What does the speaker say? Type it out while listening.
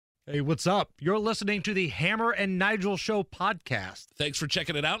Hey, what's up? You're listening to the Hammer and Nigel Show podcast. Thanks for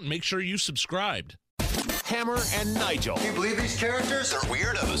checking it out and make sure you subscribed. Hammer and Nigel. Can you believe these characters are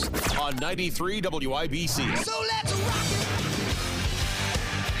weirdos? On 93 WIBC. So let's rock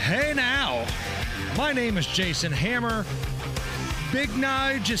it! Hey now, my name is Jason Hammer. Big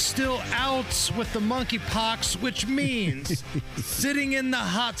Nige is still out with the monkeypox, which means sitting in the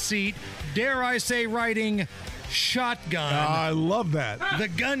hot seat, dare I say riding shotgun. I love that. The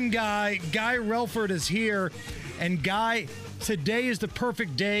gun guy, Guy Relford, is here. And Guy, today is the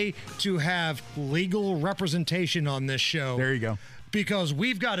perfect day to have legal representation on this show. There you go. Because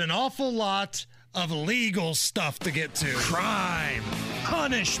we've got an awful lot of legal stuff to get to. Crime,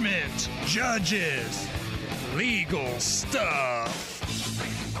 punishment, judges, legal stuff.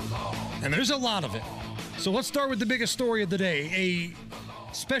 And there's a lot of it. So let's start with the biggest story of the day. A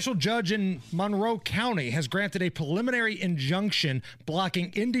special judge in Monroe County has granted a preliminary injunction blocking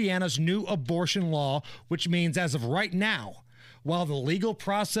Indiana's new abortion law, which means as of right now, while the legal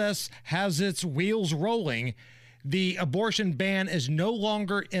process has its wheels rolling, the abortion ban is no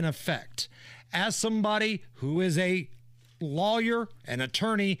longer in effect. As somebody who is a lawyer and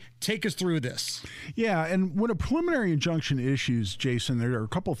attorney, take us through this. Yeah, and when a preliminary injunction issues, Jason, there are a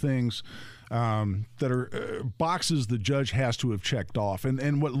couple things that are boxes the judge has to have checked off.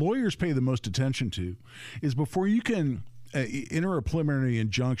 And what lawyers pay the most attention to is before you can enter a preliminary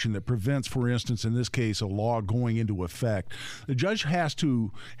injunction that prevents, for instance, in this case, a law going into effect, the judge has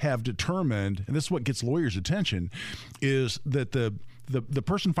to have determined, and this is what gets lawyers' attention, is that the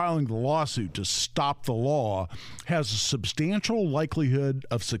person filing the lawsuit to stop the law has a substantial likelihood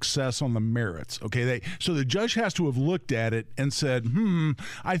of success on the merits. Okay, so the judge has to have looked at it and said,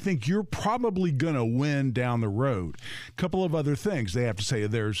 I think you're probably going to win down the road. A couple of other things they have to say: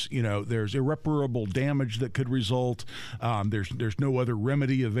 there's irreparable damage that could result. There's no other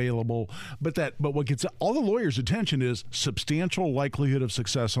remedy available. But what gets all the lawyers' attention is substantial likelihood of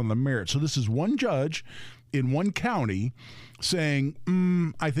success on the merits. So this is one judge in one county saying,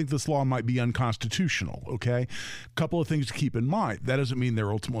 I think this law might be unconstitutional, okay? A couple of things to keep in mind. That doesn't mean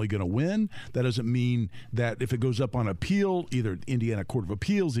they're ultimately going to win. That doesn't mean that if it goes up on appeal, either Indiana Court of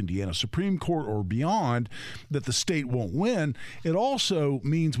Appeals, Indiana Supreme Court, or beyond, that the state won't win. It also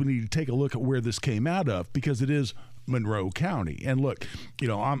means we need to take a look at where this came out of, because it is Monroe County. And look,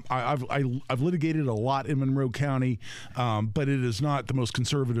 I've litigated a lot in Monroe County, but it is not the most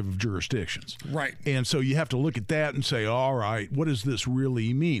conservative of jurisdictions. Right. And so you have to look at that and say, all right, what does this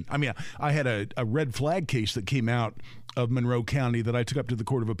really mean? I mean, I had a red flag case that came out of Monroe County that I took up to the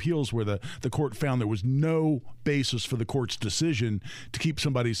Court of Appeals, where the court found there was no basis for the court's decision to keep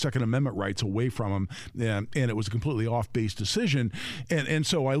somebody's Second Amendment rights away from them, and it was a completely off-base decision. And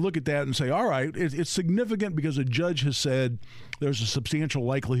so I look at that and say, all right, it's significant because a judge has said there's a substantial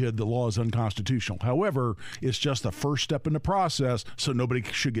likelihood the law is unconstitutional. However, it's just the first step in the process, so nobody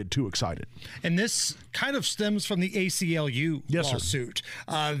should get too excited. And this kind of stems from the ACLU lawsuit.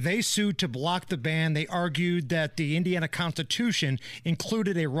 They sued to block the ban. They argued that the Indiana Constitution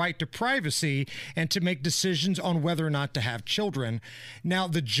included a right to privacy and to make decisions on whether or not to have children. Now,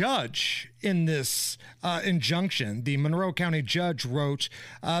 the judge in this injunction, the Monroe County judge, wrote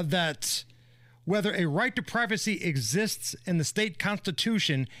that whether a right to privacy exists in the state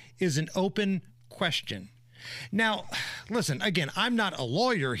constitution is an open question. Now, listen, again, I'm not a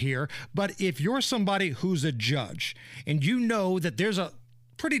lawyer here, but if you're somebody who's a judge and you know that there's a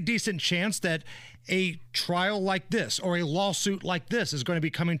pretty decent chance that a trial like this or a lawsuit like this is going to be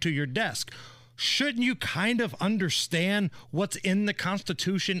coming to your desk, shouldn't you kind of understand what's in the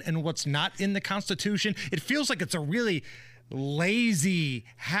Constitution and what's not in the Constitution? It feels like it's a really lazy,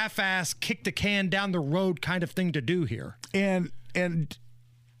 half-ass, kick the can down the road kind of thing to do here. And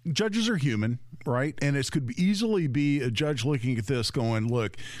judges are human, right? And it could easily be a judge looking at this going,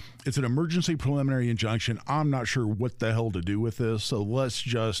 look, it's an emergency preliminary injunction. I'm not sure what the hell to do with this, so let's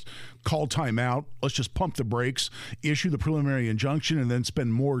just call time out. Let's just pump the brakes, issue the preliminary injunction, and then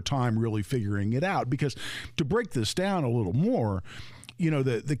spend more time really figuring it out. Because to break this down a little more,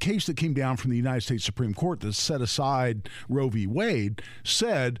 the case that came down from the United States Supreme Court that set aside Roe v. Wade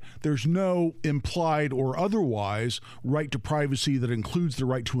said there's no implied or otherwise right to privacy that includes the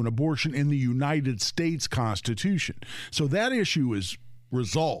right to an abortion in the United States Constitution. So that issue is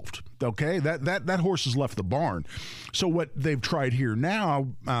resolved. Okay, that horse has left the barn. So what they've tried here now,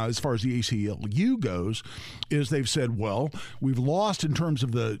 as far as the ACLU goes, is they've said, well, we've lost in terms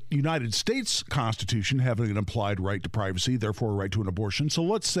of the United States Constitution having an implied right to privacy, therefore a right to an abortion. So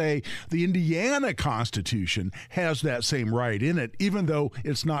let's say the Indiana Constitution has that same right in it, even though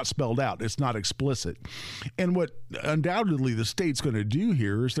it's not spelled out, it's not explicit. And what undoubtedly the state's going to do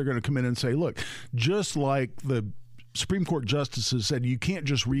here is they're going to come in and say, look, just like the Supreme Court justices said you can't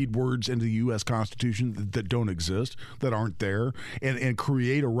just read words into the U.S. Constitution that don't exist, that aren't there, and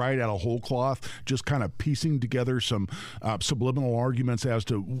create a right out of whole cloth, just kind of piecing together some subliminal arguments as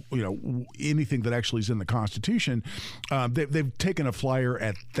to anything that actually is in the Constitution. They've taken a flyer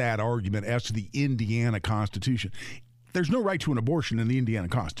at that argument as to the Indiana Constitution. There's no right to an abortion in the Indiana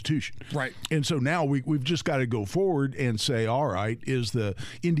Constitution. Right. And so now we've just got to go forward and say, all right, is the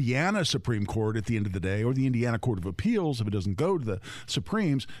Indiana Supreme Court at the end of the day, or the Indiana Court of Appeals, if it doesn't go to the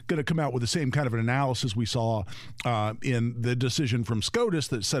Supremes, going to come out with the same kind of an analysis we saw in the decision from SCOTUS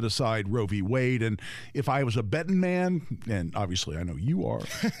that set aside Roe v. Wade? And if I was a betting man, and obviously I know you are,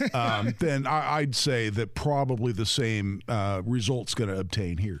 then I'd say that probably the same result's going to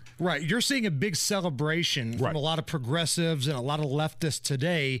obtain here. Right. You're seeing a big celebration from a lot of progressives and a lot of leftists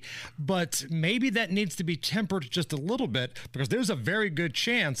today, but maybe that needs to be tempered just a little bit, because there's a very good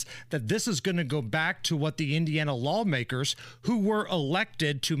chance that this is going to go back to what the Indiana lawmakers who were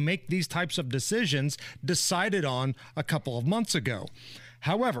elected to make these types of decisions decided on a couple of months ago.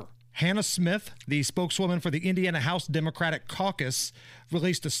 However, Hannah Smith, the spokeswoman for the Indiana House Democratic Caucus,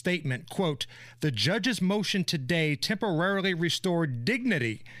 released a statement, quote, "The judge's motion today temporarily restored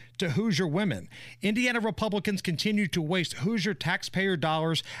dignity to Hoosier women. Indiana Republicans continue to waste Hoosier taxpayer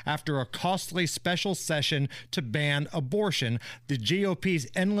dollars after a costly special session to ban abortion. The GOP's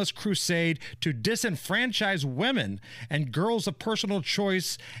endless crusade to disenfranchise women and girls of personal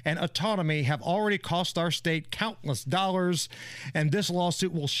choice and autonomy have already cost our state countless dollars, and this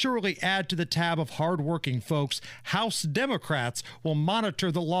lawsuit will surely add to the tab of hardworking folks. House Democrats will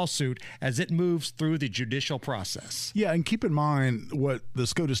monitor the lawsuit as it moves through the judicial process." Yeah, and keep in mind what the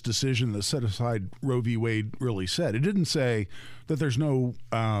SCOTUS decision that set aside Roe v. Wade really said. It didn't say that there's no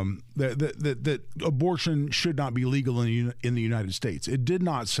that abortion should not be legal in the United States. It did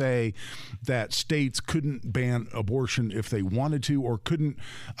not say that states couldn't ban abortion if they wanted to, or couldn't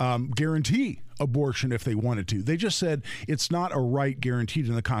guarantee abortion if they wanted to. They just said it's not a right guaranteed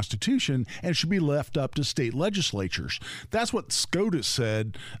in the Constitution and should be left up to state legislatures. That's what SCOTUS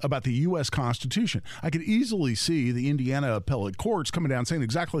said about the U.S. Constitution. I could easily see the Indiana appellate courts coming down saying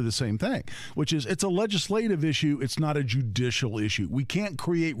exactly the same thing, which is it's a legislative issue, it's not a judicial issue. We can't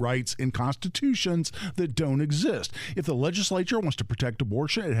create rights in constitutions that don't exist. If the legislature wants to protect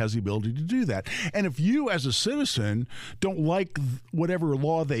abortion, it has the ability to do that. And if you as a citizen don't like whatever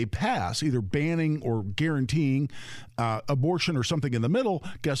law they pass, either banning or guaranteeing abortion or something in the middle,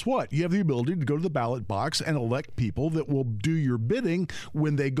 guess what? You have the ability to go to the ballot box and elect people that will do your bidding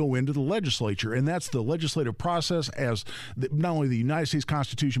when they go into the legislature. And that's the legislative process, as not only the United States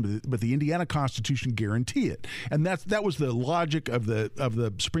Constitution, but the Indiana Constitution guarantee it. And that was the logic of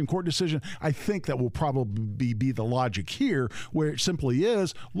the Supreme Court decision. I think that will probably be the logic here, where it simply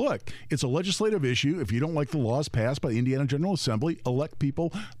is, look, it's a legislative issue. If you don't like the laws passed by the Indiana General Assembly, elect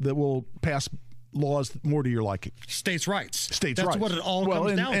people that will pass laws more to your liking. States' rights. States' rights. That's what it all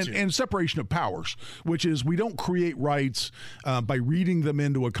comes down to. And separation of powers, which is we don't create rights by reading them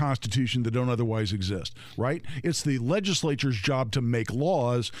into a constitution that don't otherwise exist, right? It's the legislature's job to make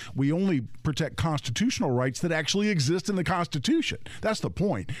laws. We only protect constitutional rights that actually exist in the Constitution. That's the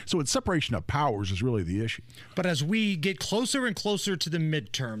point. So it's separation of powers is really the issue. But as we get closer and closer to the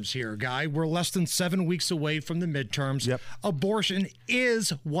midterms here, Guy, we're less than 7 weeks away from the midterms. Yep. Abortion is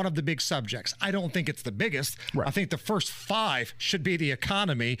one of the big subjects. I don't think it's the biggest. Right. I think the first 5 should be the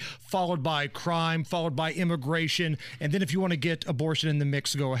economy, followed by crime, followed by immigration, and then if you want to get abortion in the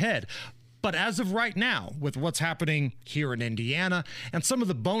mix, go ahead. But as of right now, with what's happening here in Indiana and some of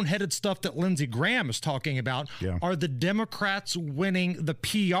the boneheaded stuff that Lindsey Graham is talking about, are the Democrats winning the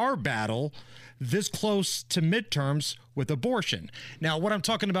PR battle this close to midterms with abortion? Now, what I'm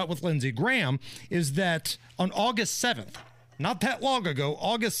talking about with Lindsey Graham is that on August 7th, not that long ago,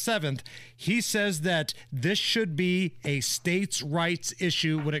 August 7th, he says that this should be a states' rights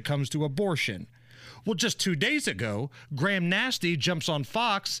issue when it comes to abortion. Well, just 2 days ago, Graham Nasty jumps on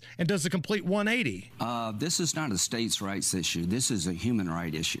Fox and does a complete 180. This is not a states' rights issue. This is a human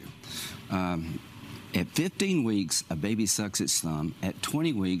right issue. At 15 weeks, a baby sucks its thumb. At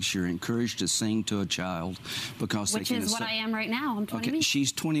 20 weeks, you're encouraged to sing to a child because Which is what I am right now. I'm 20 weeks.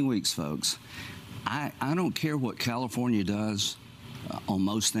 She's 20 weeks, folks. I don't care what California does. on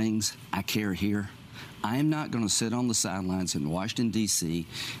most things. I care here. I am not going to sit on the sidelines in Washington, D.C.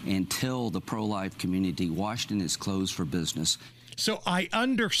 and tell the pro-life community Washington is closed for business. So I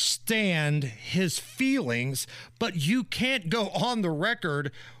understand his feelings, but you can't go on the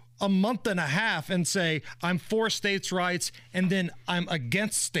record a month and a half and say, I'm for states' rights, and then I'm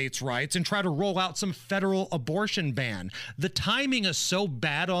against states' rights, and try to roll out some federal abortion ban. The timing is so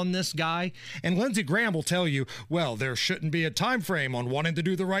bad on this guy, and Lindsey Graham will tell you, well, there shouldn't be a time frame on wanting to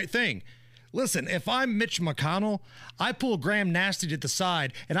do the right thing. Listen, if I'm Mitch McConnell, I pull Graham Nasty to the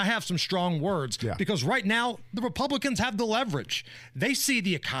side and I have some strong words because right now the Republicans have the leverage. They see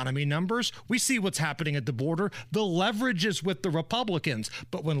the economy numbers. We see what's happening at the border. The leverage is with the Republicans.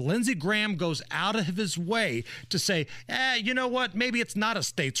 But when Lindsey Graham goes out of his way to say, you know what, maybe it's not a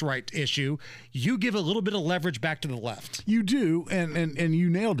states' right issue, you give a little bit of leverage back to the left. You do, and you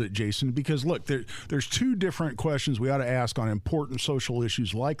nailed it, Jason, because look, there's two different questions we ought to ask on important social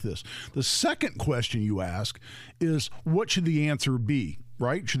issues like this. The second question you ask is, what should the answer be?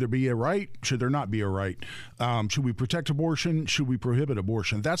 Right? Should there be a right? Should there not be a right? Should we protect abortion? Should we prohibit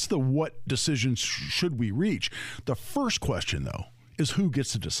abortion? That's the what decisions should we reach. The first question, though, is who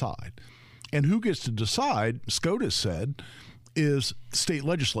gets to decide. And who gets to decide, SCOTUS said, is state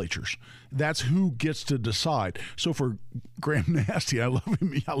legislatures. That's who gets to decide. So for Graham Nasty, I love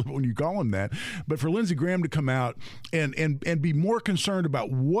him. I love when you call him that. But for Lindsey Graham to come out and be more concerned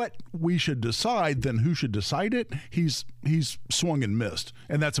about what we should decide than who should decide it, he's swung and missed,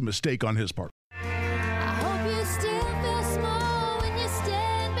 and that's a mistake on his part. I hope you still feel small when you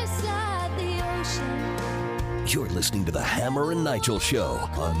stand beside the ocean. You're listening to the Hammer and Nigel Show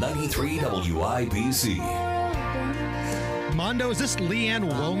on 93 WIBC. Mondo, is this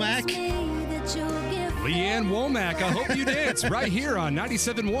Leanne Womack? Leanne Womack, I hope you dance right here on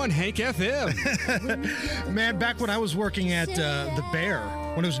 97.1 Hank FM. Man, back when I was working at the Bear,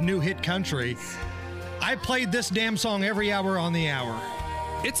 when it was New Hit Country, I played this damn song every hour on the hour.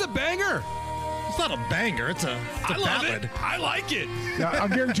 It's a banger. It's not a banger. It's a ballad. I like it. Now, I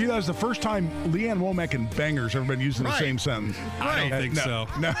guarantee you that was the first time Leanne Womack and bangers ever been used in the same sentence. I don't think so.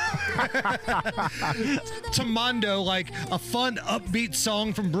 No. To Mondo, like a fun, upbeat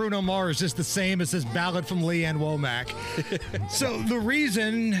song from Bruno Mars is the same as this ballad from Leanne Womack. So the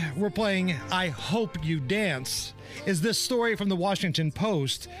reason we're playing I Hope You Dance is this story from the Washington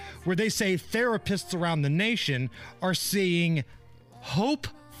Post where they say therapists around the nation are seeing hope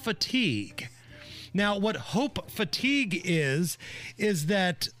fatigue. Now, what hope fatigue is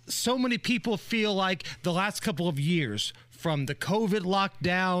that so many people feel like the last couple of years, from the COVID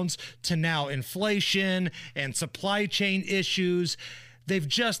lockdowns to now inflation and supply chain issues,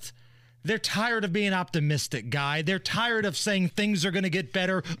 they're tired of being optimistic, Guy. They're tired of saying things are going to get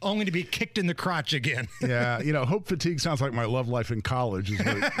better only to be kicked in the crotch again. Yeah, hope fatigue sounds like my love life in college.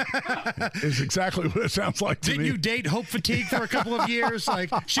 Is exactly what it sounds like to me. Didn't you date Hope Fatigue for a couple of years? Like,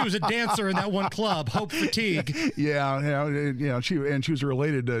 she was a dancer in that one club, Hope Fatigue. Yeah, she was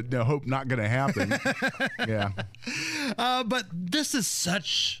related to Hope Not Gonna Happen. Yeah. But this is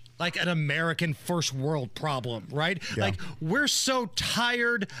such like an American first world problem, right? Yeah. Like, we're so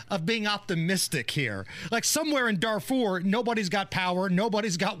tired of being optimistic here. Like, somewhere in Darfur, nobody's got power,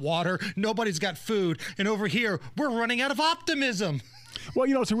 nobody's got water, nobody's got food. And over here, we're running out of optimism. Well,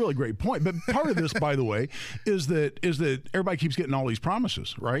 it's a really great point. But part of this, by the way, is that everybody keeps getting all these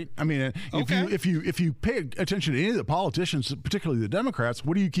promises, right? I mean, if you pay attention to any of the politicians, particularly the Democrats,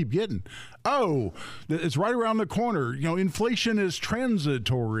 what do you keep getting? Oh, it's right around the corner. Inflation is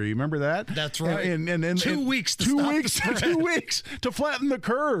transitory. Remember that? That's right. And 2 weeks. To 2 weeks. 2 weeks to flatten the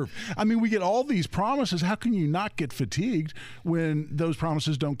curve. I mean, we get all these promises. How can you not get fatigued when those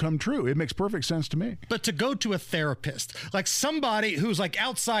promises don't come true? It makes perfect sense to me. But to go to a therapist, like somebody who's like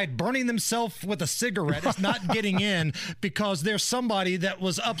outside burning themselves with a cigarette is not getting in because there's somebody that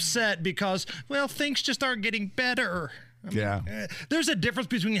was upset because, well, things just aren't getting better. There's a difference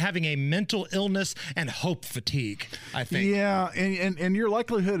between having a mental illness and hope fatigue, I think. Yeah, and your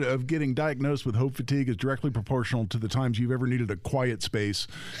likelihood of getting diagnosed with hope fatigue is directly proportional to the times you've ever needed a quiet space,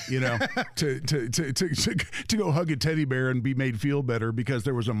 to go hug a teddy bear and be made feel better because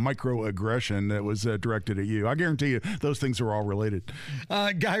there was a microaggression that was directed at you. I guarantee you those things are all related.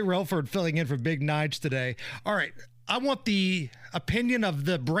 Guy Relford filling in for Big Nige today. All right. I want the opinion of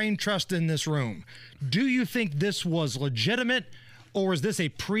the brain trust in this room. Do you think this was legitimate, or is this a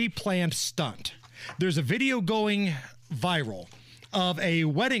pre-planned stunt? There's a video going viral of a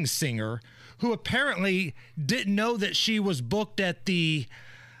wedding singer who apparently didn't know that she was booked at the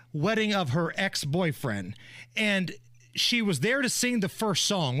wedding of her ex-boyfriend. And she was there to sing the first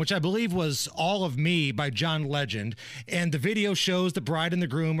song, which I believe was All of Me by John Legend. And the video shows the bride and the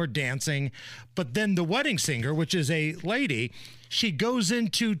groom are dancing. But then the wedding singer, which is a lady, she goes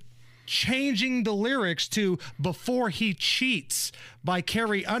into changing the lyrics to Before He Cheats by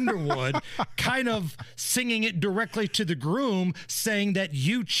Carrie Underwood, kind of singing it directly to the groom, saying that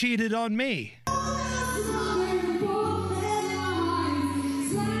you cheated on me.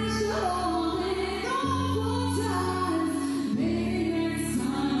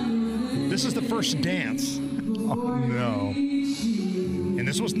 This is the first dance. Oh, no. And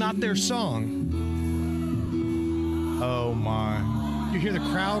this was not their song. Oh, my. You hear the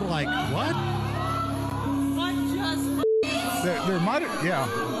crowd like, what? There might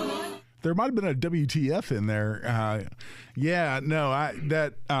have, there might have been a WTF in there.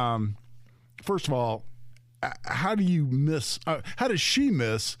 First of all, how do you miss, how does she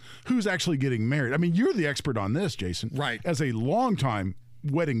miss who's actually getting married? I mean, you're the expert on this, Jason. Right. As a longtime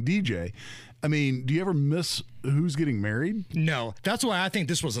wedding DJ, I mean, do you ever miss who's getting married? No. That's why I think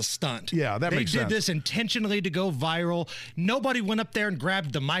this was a stunt. Yeah, that makes sense. They did this intentionally to go viral. Nobody went up there and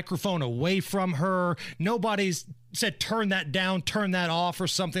grabbed the microphone away from her. Nobody's said turn that down, turn that off, or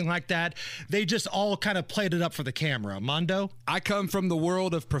something like that. They just all kind of played it up for the camera. Mondo? I come from the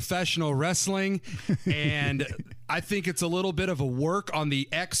world of professional wrestling, and I think it's a little bit of a work on the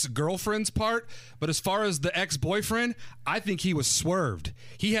ex-girlfriend's part. But as far as the ex-boyfriend, I think he was swerved.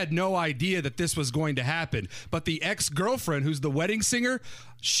 He had no idea that this was going to happen. But the ex-girlfriend, who's the wedding singer,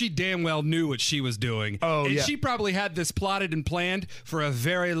 she damn well knew what she was doing. Oh, and yeah. she probably had this plotted and planned for a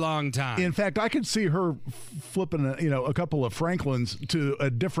very long time. In fact, I could see her flipping, a couple of Franklins to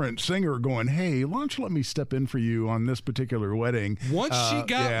a different singer going, hey, why don't you let me step in for you on this particular wedding? Once she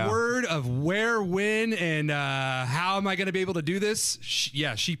got word of where, when, and how am I going to be able to do this,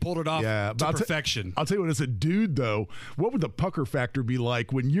 she pulled it off to perfection. I'll tell you what, as a dude, though, what would the pucker factor be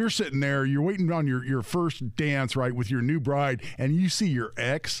like when you're sitting there, you're waiting on your first dance, right, with your new bride, and you see your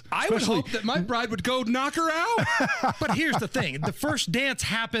ex? I would hope that my bride would go knock her out. But here's the thing. The first dance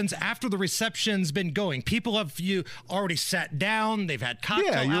happens after the reception's been going. People have already sat down. They've had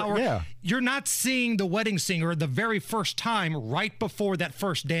cocktail hour. Yeah. You're not seeing the wedding singer the very first time right before that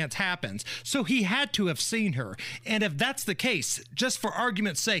first dance happens. So he had to have seen her. And if that's the case, just for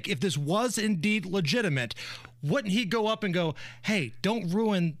argument's sake, if this was indeed legitimate, wouldn't he go up and go, hey, don't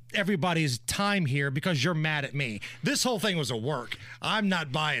ruin everybody's time here because you're mad at me? This whole thing was a work. I'm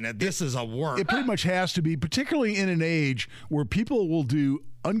not buying it. This is a work. It pretty much has to be, particularly in an age where people will do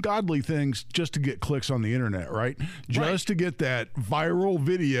ungodly things just to get clicks on the internet, right? Just to get that viral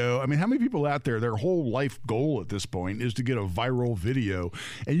video. I mean, how many people out there, their whole life goal at this point is to get a viral video?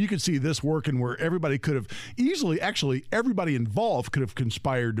 And you can see this working where everybody could have easily, actually, everybody involved could have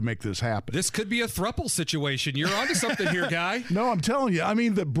conspired to make this happen. This could be a throuple situation. You're onto something here, guy. No, I'm telling you. I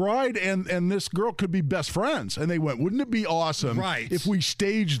mean, the bride and this girl could be best friends. And they went, wouldn't it be awesome if we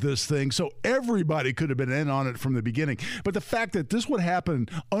staged this thing so everybody could have been in on it from the beginning? But the fact that this would happen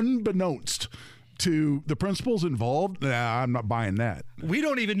unbeknownst to the principals involved, I'm not buying that. We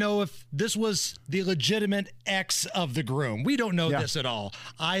don't even know if this was the legitimate ex of the groom. We don't know this at all.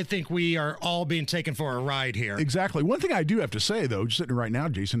 I think we are all being taken for a ride here. Exactly. One thing I do have to say, though, just sitting right now,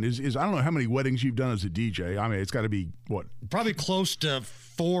 Jason, is I don't know how many weddings you've done as a DJ. I mean, it's got to be, what? Probably close to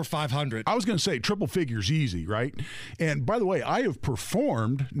 400 or 500. I was going to say triple figures easy, right? And by the way, I have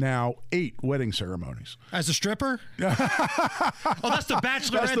performed now 8 wedding ceremonies. As a stripper? Oh, that's the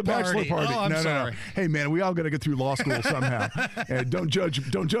bachelorette That's the bachelor party. Oh, I'm sorry. No. Hey, man, we all got to get through law school somehow. And don't judge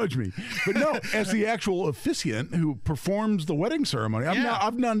me. But no, as the actual officiant who performs the wedding ceremony,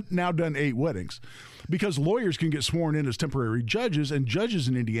 I've now done 8 weddings. Because lawyers can get sworn in as temporary judges, and judges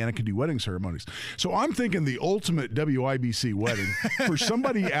in Indiana can do wedding ceremonies. So I'm thinking the ultimate WIBC wedding for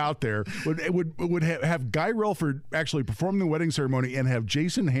somebody out there would have Guy Relford actually perform the wedding ceremony and have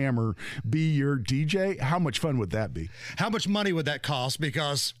Jason Hammer be your DJ. How much fun would that be? How much money would that cost?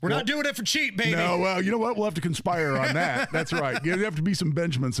 Because we're not doing it for cheap, baby. No, well, you know what? We'll have to conspire on that. That's right. There have to be some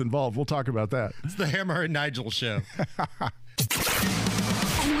Benjamins involved. We'll talk about that. It's the Hammer and Nigel Show.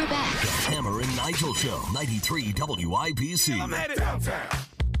 And we're back. The Hammer and Nigel Show, 93 WIBC. I'm headed downtown,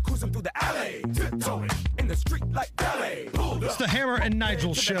 cruising through the alley, tiptoeing in the street like ballet. It's the Hammer and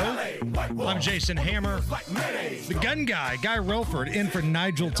Nigel Show. I'm Jason Hammer. The gun guy, Guy Relford, in for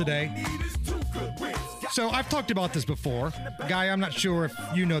Nigel today. So I've talked about this before. Guy, I'm not sure if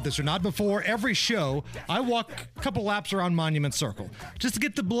you know this or not. Before every show, I walk a couple laps around Monument Circle just to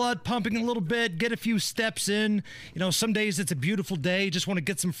get the blood pumping a little bit, get a few steps in. You know, some days it's a beautiful day, just want to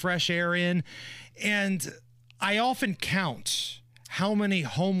get some fresh air in. And I often count how many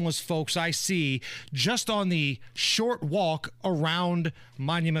homeless folks I see just on the short walk around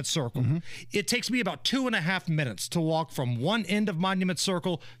Monument Circle. It takes me about 2.5 minutes to walk from one end of Monument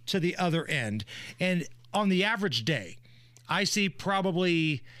Circle to the other end. And on the average day, I see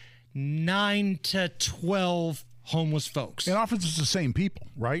probably 9 to 12 homeless folks. And often it's the same people,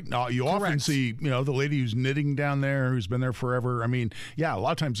 right? You often see, the lady who's knitting down there, who's been there forever. I mean, yeah, a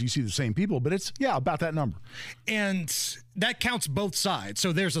lot of times you see the same people, but it's, about that number. And that counts both sides.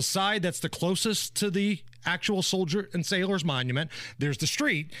 So there's a side that's the closest to the actual Soldier and Sailors Monument. There's the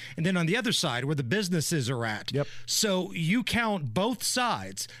street. And then on the other side where the businesses are at. Yep. So you count both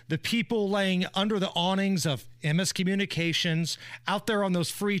sides. The people laying under the awnings of MS Communications, out there on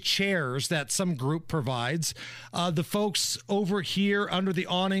those free chairs that some group provides, the folks over here under the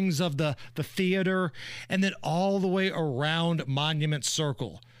awnings of the theater, and then all the way around Monument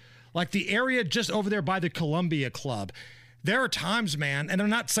Circle. Like the area just over there by the Columbia Club. There are times, man, and I'm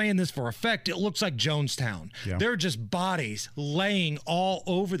not saying this for effect, it looks like Jonestown. Yeah. There are just bodies laying all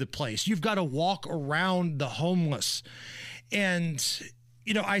over the place. You've got to walk around the homeless. And,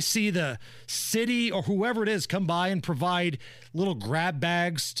 I see the city or whoever it is come by and provide little grab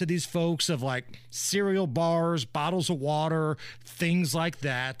bags to these folks of like cereal bars, bottles of water, things like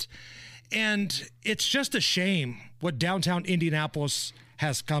that. And it's just a shame what downtown Indianapolis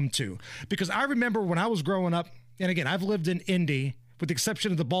has come to. Because I remember when I was growing up, and again, I've lived in Indy, with the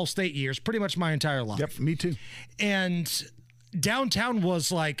exception of the Ball State years, pretty much my entire life. Yep, me too. And downtown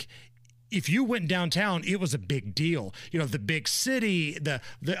was like, if you went downtown, it was a big deal. The big city, the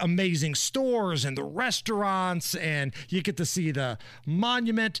amazing stores and the restaurants, and you get to see the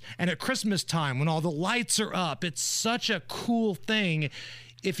monument. And at Christmas time, when all the lights are up, it's such a cool thing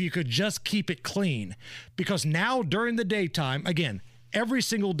if you could just keep it clean. Because now during the daytime, again, every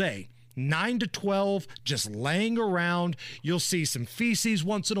single day, 9 to 12, just laying around. You'll see some feces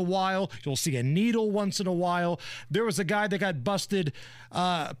once in a while. You'll see a needle once in a while. There was a guy that got busted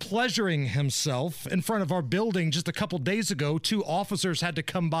pleasuring himself in front of our building just a couple days ago. 2 officers had to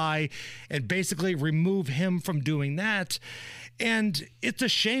come by and basically remove him from doing that. And it's a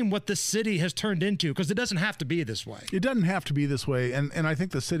shame what the city has turned into, because it doesn't have to be this way. It doesn't have to be this way. And I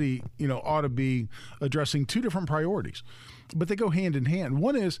think the city, ought to be addressing 2 different priorities, but they go hand in hand.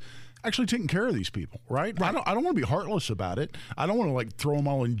 One is actually taking care of these people, right? I don't want to be heartless about it. I don't want to throw them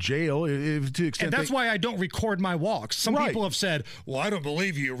all in jail. To the extent and that's why I don't record my walks. Some people have said, well, I don't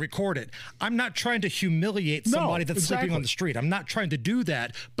believe you, record it. I'm not trying to humiliate somebody that's sleeping on the street. I'm not trying to do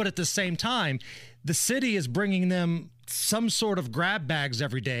that. But at the same time, the city is bringing them some sort of grab bags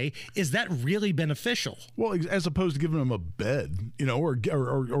every day. Is that really beneficial? Well, as opposed to giving them a bed, or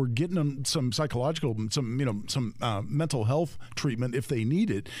getting them some psychological, some mental health treatment if they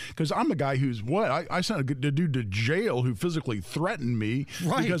need it. Because I'm a guy who's I sent a dude to jail who physically threatened me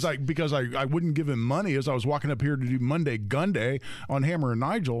because I wouldn't give him money as I was walking up here to do Monday Gun Day on Hammer and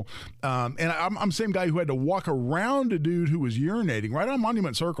Nigel. And I'm the same guy who had to walk around a dude who was urinating right on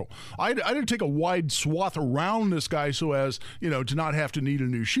Monument Circle. I had to take a wide swath around this guy so as, to not have to need a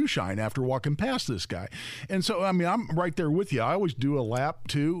new shoe shine after walking past this guy. And so, I'm right there with you. I always do a lap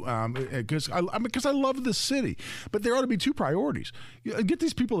too, because I love this city. But there ought to be 2 priorities. Get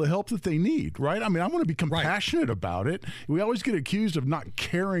these people the help that they need, right? I want to be compassionate about it. We always get accused of not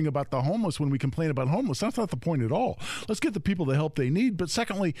caring about the homeless when we complain about homeless. That's not the point at all. Let's get the people the help they need. But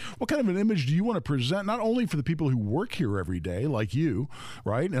secondly, what kind of an image do you want to present, not only for the people who work here every day, like you,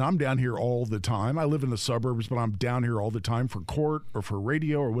 right? And I'm down here all the time. I live in the suburbs, but I'm down here all the time for court or for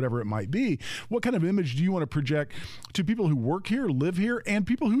radio or whatever it might be. What kind of image do you want to project to people who work here, live here, and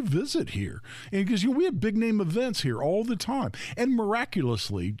people who visit here? And because we have big name events here all the time. And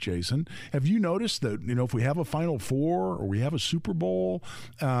miraculously, Jason, have you noticed that, if we have a Final Four or we have a Super Bowl,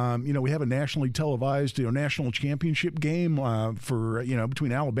 we have a nationally televised, national championship game for,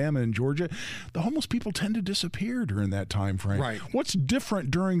 between Alabama and Georgia, the homeless people tend to disappear during that time frame. Right. What's different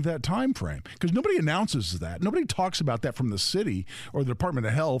during that time frame? Because nobody announces that. Nobody talks about that from the city or the Department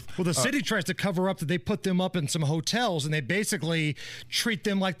of Health. Well, the city tries to cover up that they put them up in some hotels and they basically treat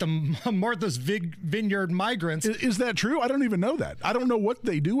them like the Martha's Vineyard migrants. Is that true? I don't even know that. I don't know what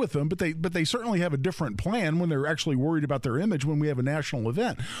they do with them, but they certainly have a different plan when they're actually worried about their image when we have a national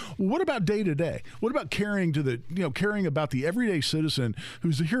event. Well, what about day to day? What about caring about the everyday citizen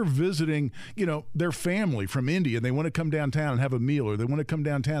who's here visiting, their family from India and they want to come downtown and have a meal, or they want to come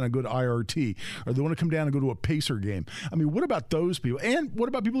downtown and go to IRT, or they want to come down and go to a Pacer game. I mean, what about those people? And what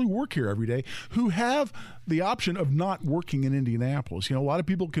about people who work here every day who have the option of not working in Indianapolis? You know, a lot of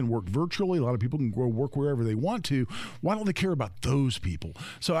people can work virtually. A lot of people can go work wherever they want to. Why don't they care about those people?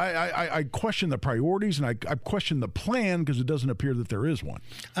 So I question the priorities, and I question the plan, because it doesn't appear that there is one.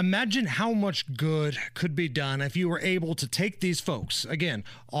 Imagine how much good could be done if you were able to take these folks, again,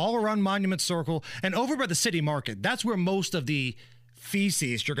 all around Monument Circle and over by the city market. That's where most of the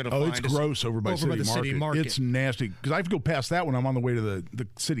feces you're going to find. Oh, it's gross over by City Market. It's nasty, because I have to go past that when I'm on the way to the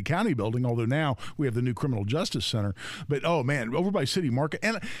City County building, although now we have the new Criminal Justice Center. But, oh, man, over by City Market.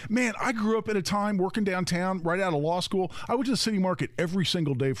 And, man, I grew up at a time working downtown right out of law school. I went to the City Market every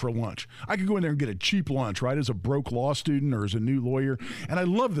single day for lunch. I could go in there and get a cheap lunch, right, as a broke law student or as a new lawyer. And I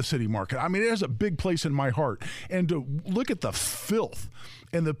love the City Market. I mean, it has a big place in my heart. And to look at the filth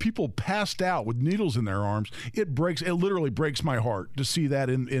and the people passed out with needles in their arms, it literally breaks my heart to see that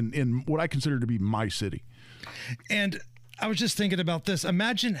in what I consider to be my city. And I was just thinking about this.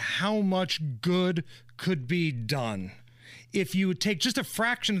 Imagine how much good could be done if you would take just a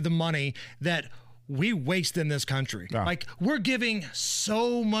fraction of the money that we waste in this country. Yeah. Like, we're giving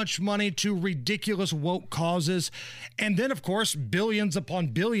so much money to ridiculous woke causes. And then, of course, billions upon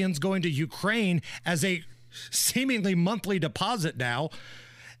billions going to Ukraine as a seemingly monthly deposit now.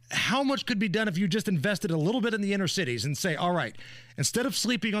 How much could be done if you just invested a little bit in the inner cities and say, all right, instead of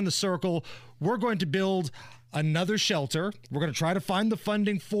sleeping on the Circle, we're going to build another shelter. We're going to try to find the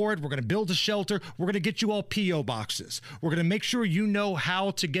funding for it. We're going to build a shelter. We're going to get you all P.O. boxes. We're going to make sure you know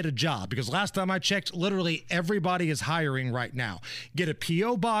how to get a job, because last time I checked, literally everybody is hiring right now. Get a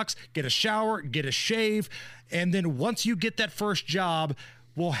P.O. box, get a shower, get a shave, and then once you get that first job,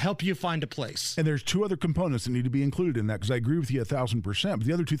 we'll help you find a place. And there's two other components that need to be included in that, because I agree with you 1,000%. But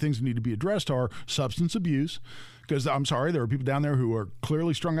the other two things that need to be addressed are substance abuse, because I'm sorry, there are people down there who are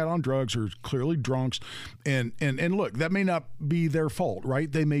clearly strung out on drugs or clearly drunks. And look, that may not be their fault, right?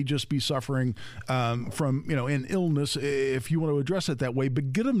 They may just be suffering from, an illness, if you want to address it that way.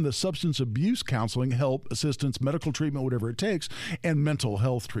 But get them the substance abuse counseling, help, assistance, medical treatment, whatever it takes, and mental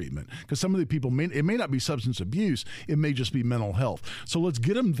health treatment. Because some of the people, it may not be substance abuse, it may just be mental health. So let's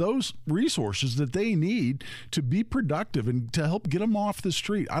get them those resources that they need to be productive and to help get them off the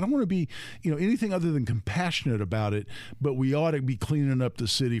street. I don't want to be, anything other than compassionate about it, but we ought to be cleaning up the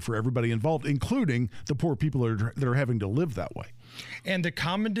city for everybody involved, including the poor people that are having to live that way. And the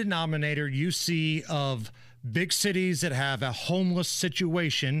common denominator you see of big cities that have a homeless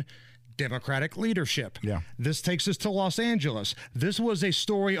situation, Democratic leadership. Yeah. This takes us to Los Angeles. This was a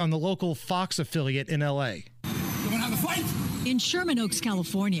story on the local Fox affiliate in L.A. You want to have a fight? In Sherman Oaks,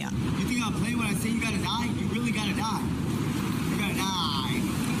 California. You think I'll play when I say you gotta die? You really gotta die. You gotta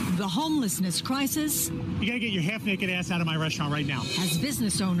die. The homelessness crisis. You gotta get your half-naked ass out of my restaurant right now. Has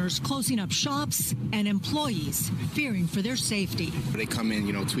business owners closing up shops and employees fearing for their safety. They come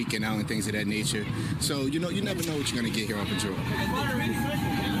in, tweaking out and things of that nature. So, you never know what you're gonna get here on patrol.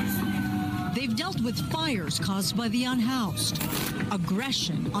 They've dealt with fires caused by the unhoused,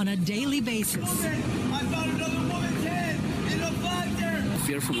 aggression on a daily basis. I found another woman's head in a factor. I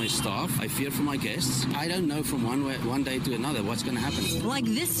fear for my staff. I fear for my guests. I don't know from one day to another what's going to happen. Like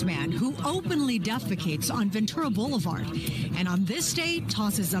this man who openly defecates on Ventura Boulevard, and on this day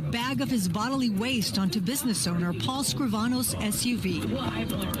tosses a bag of his bodily waste onto business owner Paul Scrivano's SUV.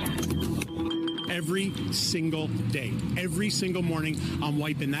 Every single day, every single morning, I'm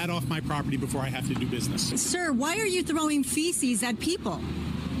wiping that off my property before I have to do business. Sir, why are you throwing feces at people?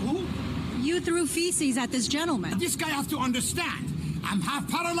 Who? You threw feces at this gentleman. This guy has to understand. I'm half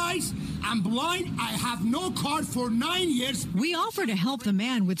paralyzed. I'm blind. I have no card for 9 years. We offer to help the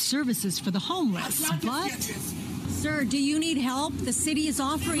man with services for the homeless, but... Sir, do you need help? The city is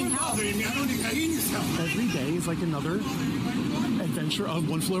offering help. I don't need help. Every day is like another adventure of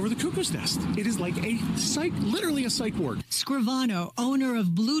One Flew Over the Cuckoo's Nest. It is like literally a psych ward. Scrivano, owner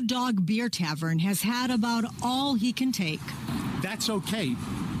of Blue Dog Beer Tavern, has had about all he can take. That's okay.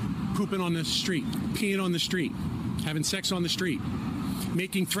 Pooping on the street, peeing on the street, having sex on the street,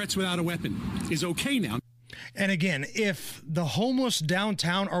 making threats without a weapon is okay now. And again, if the homeless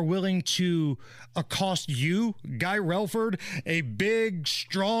downtown are willing to accost you, Guy Relford, a big,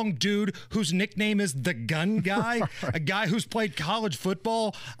 strong dude whose nickname is the Gun Guy, right. A guy who's played college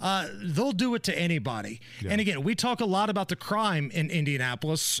football, they'll do it to anybody. Yeah. And again, we talk a lot about the crime in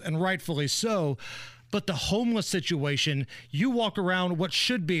Indianapolis, and rightfully so. But the homeless situation, you walk around what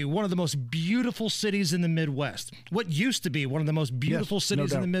should be one of the most beautiful cities in the Midwest, what used to be one of the most beautiful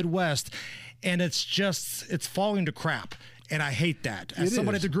cities in the Midwest, and it's falling to crap. And I hate that. As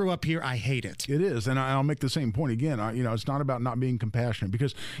somebody that grew up here, I hate it. It is. And I'll make the same point again. It's not about not being compassionate,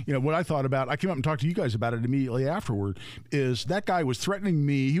 because, what I thought about, I came up and talked to you guys about it immediately afterward, is that guy was threatening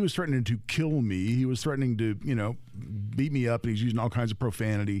me. He was threatening to kill me. He was threatening to, beat me up. And he's using all kinds of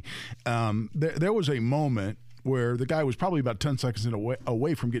profanity. There was a moment where the guy was probably about 10 seconds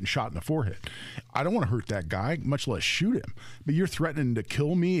away from getting shot in the forehead. I don't want to hurt that guy, much less shoot him. But you're threatening to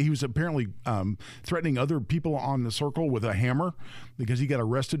kill me. He was apparently threatening other people on the circle with a hammer because he got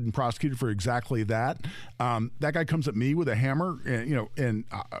arrested and prosecuted for exactly that. That guy comes at me with a hammer, and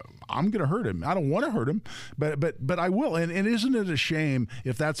I'm going to hurt him. I don't want to hurt him, but I will. And isn't it a shame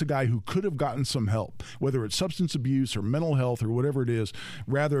if that's a guy who could have gotten some help, whether it's substance abuse or mental health or whatever it is,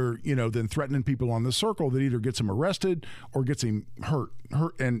 rather than threatening people on the circle that either gets him arrested or gets him hurt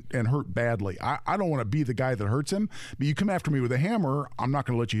and hurt badly. I don't want to be the guy that hurts him, but you come after me with a hammer, I'm not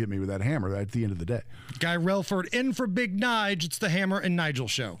going to let you hit me with that hammer at the end of the day. Guy Relford in for Big Nige. It's the Hammer and Nigel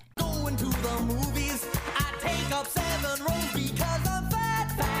Show. Going to the movies, I take up 7 rows because I'm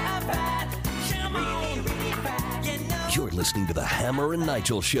fat. Really fat. You're listening to the Hammer and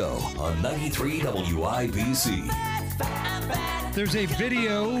Nigel Show on 93 WIBC. There's a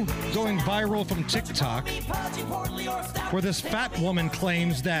video going viral from TikTok where this fat woman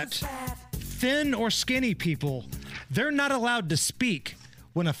claims that thin or skinny people, they're not allowed to speak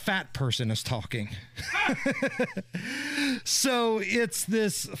when a fat person is talking. So it's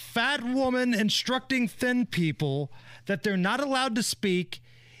this fat woman instructing thin people that they're not allowed to speak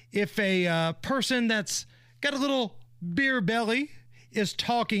if a person that's got a little beer belly is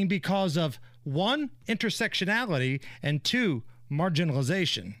talking because of 1, intersectionality, and 2,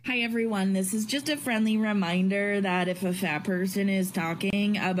 marginalization. Hi everyone, this is just a friendly reminder that if a fat person is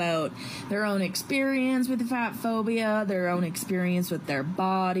talking about their own experience with fat phobia, their own experience with their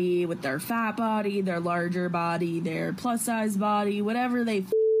body, with their fat body, their larger body, their plus size body, whatever they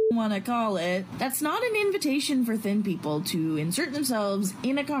want to call it, that's not an invitation for thin people to insert themselves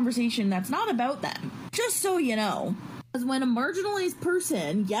in a conversation that's not about them. Just so you know. Because when a marginalized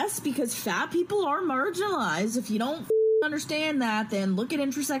person, yes, because fat people are marginalized, if you don't understand that, then look at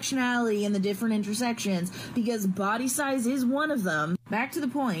intersectionality and the different intersections, because body size is one of them. Back to the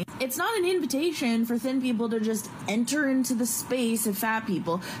point, it's not an invitation for thin people to just enter into the space of fat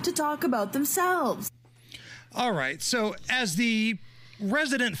people to talk about themselves. All right, so as the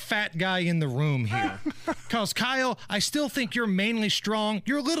resident fat guy in the room here, because Kyle, I still think you're mainly strong.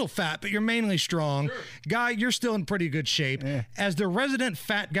 You're a little fat, but you're mainly strong. Sure. Guy, you're still in pretty good shape. Yeah. As the resident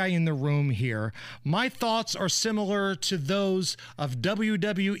fat guy in the room here, my thoughts are similar to those of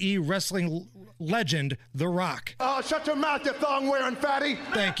WWE wrestling legend The Rock. Oh, shut your mouth, you thong-wearing fatty.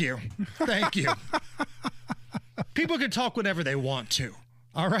 Thank you. Thank you. People can talk whenever they want to.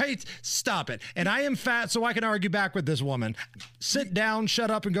 All right? Stop it. And I am fat, so I can argue back with this woman. Sit down, shut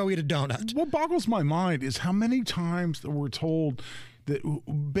up, and go eat a donut. What boggles my mind is how many times that we're told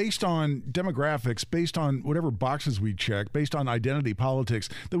that based on demographics, based on whatever boxes we check, based on identity politics,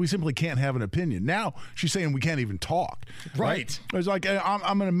 that we simply can't have an opinion. Now she's saying we can't even talk. Right. It's like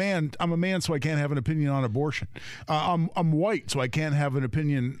I'm a man, so I can't have an opinion on abortion. I'm white, so I can't have an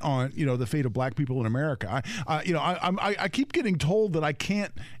opinion on the fate of black people in America. I keep getting told that I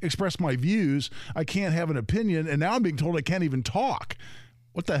can't express my views, I can't have an opinion, and now I'm being told I can't even talk.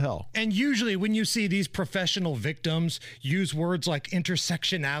 What the hell? And usually when you see these professional victims use words like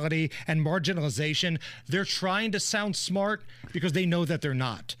intersectionality and marginalization, they're trying to sound smart because they know that they're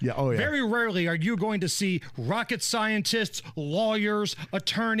not. Yeah. Oh, yeah. Very rarely are you going to see rocket scientists, lawyers,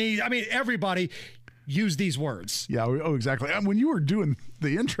 attorneys, everybody use these words. Yeah, oh, exactly. When you were doing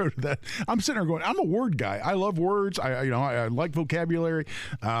the intro to that, I'm sitting there going, I'm a word guy. I love words. I like vocabulary.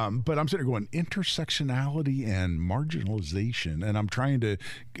 But I'm sitting there going, intersectionality and marginalization. And I'm trying to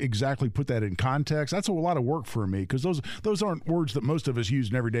exactly put that in context. That's a lot of work for me because those aren't words that most of us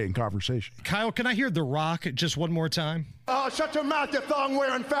use every day in conversation. Kyle, can I hear The Rock just one more time? Oh, shut your mouth, you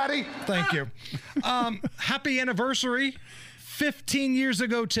thong-wearing fatty. Thank you. Happy anniversary. 15 years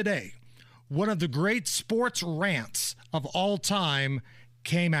ago today, one of the great sports rants of all time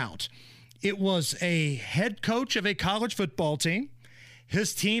came out. It was a head coach of a college football team.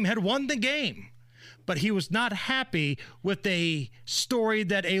 His team had won the game, but he was not happy with a story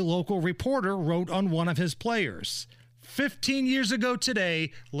that a local reporter wrote on one of his players. 15 years ago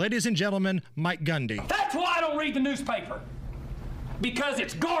today, ladies and gentlemen, Mike Gundy. That's why I don't read the newspaper, because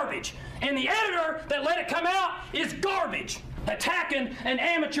it's garbage. And the editor that let it come out is garbage, attacking an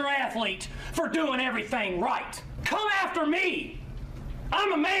amateur athlete for doing everything right. Come after me.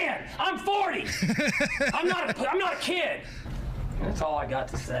 I'm a man. I'm 40. I'm not a kid. That's all I got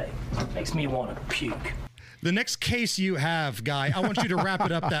to say. Makes me want to puke. The next case you have, Guy, I want you to wrap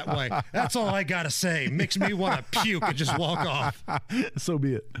it up that way. That's all I got to say. Makes me want to puke and just walk off. So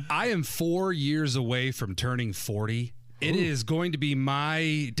be it. I am 4 years away from turning 40. It is going to be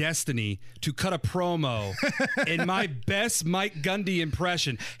my destiny to cut a promo in my best Mike Gundy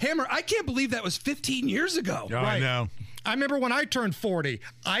impression. Hammer, I can't believe that was 15 years ago. Oh, I know. I remember when I turned 40,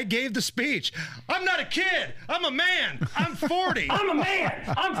 I gave the speech. I'm not a kid. I'm a man. I'm 40. I'm a man.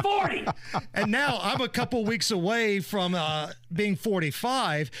 I'm 40. And now I'm a couple weeks away from being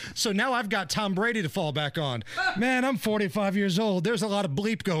 45. So now I've got Tom Brady to fall back on. Man, I'm 45 years old. There's a lot of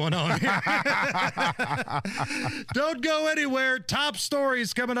bleep going on here. Don't go anywhere. Top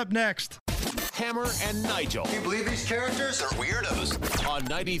stories coming up next. Hammer and Nigel. Can you believe these characters are weirdos? On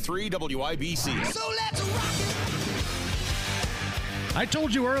 93 WIBC. So let's rock it. I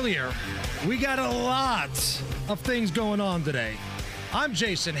told you earlier, we got a lot of things going on today. I'm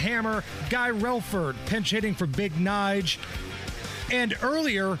Jason Hammer, Guy Relford, pinch hitting for Big Nige. And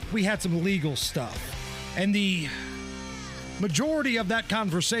earlier, we had some legal stuff. And the majority of that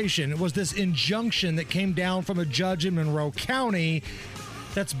conversation was this injunction that came down from a judge in Monroe County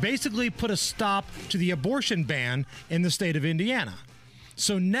that's basically put a stop to the abortion ban in the state of Indiana.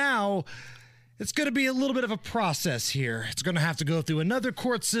 So now it's going to be a little bit of a process here. It's going to have to go through another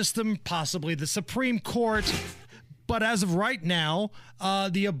court system, possibly the Supreme Court. But as of right now,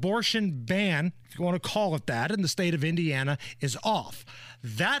 the abortion ban, if you want to call it that, in the state of Indiana is off.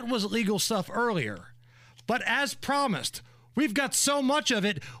 That was legal stuff earlier. But as promised, we've got so much of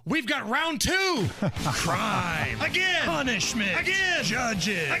it, we've got round two. Crime. Again. Punishment. Again.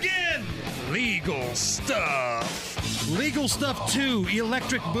 Judges. Again. Legal stuff. Legal stuff 2,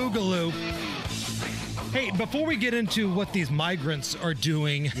 Electric Boogaloo. Hey, before we get into what these migrants are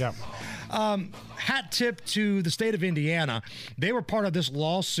doing, hat tip to the state of Indiana. They were part of this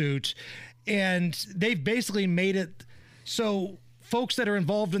lawsuit, and they've basically made it so folks that are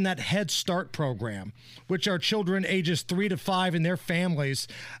involved in that Head Start program, which are children ages 3 to 5 and their families,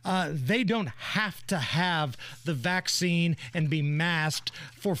 they don't have to have the vaccine and be masked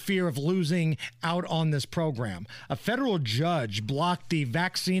for fear of losing out on this program. A federal judge blocked the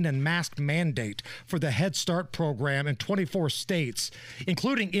vaccine and mask mandate for the Head Start program in 24 states,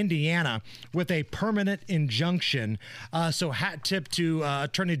 including Indiana, with a permanent injunction. So hat tip to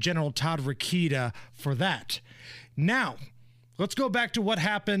Attorney General Todd Rokita for that. Now, let's go back to what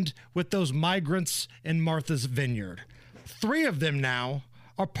happened with those migrants in Martha's Vineyard. 3 of them now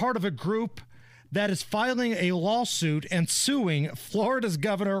are part of a group that is filing a lawsuit and suing Florida's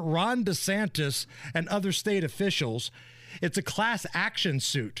Governor Ron DeSantis and other state officials. It's a class action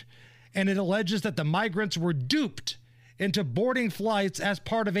suit, and it alleges that the migrants were duped into boarding flights as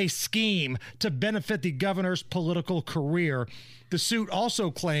part of a scheme to benefit the governor's political career. The suit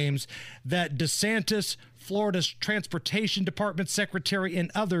also claims that DeSantis, Florida's Transportation Department secretary,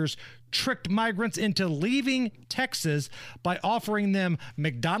 and others tricked migrants into leaving Texas by offering them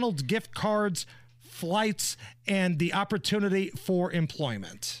McDonald's gift cards, flights, and the opportunity for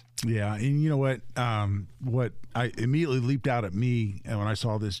employment. Yeah, and you know what? What I immediately leaped out at me when I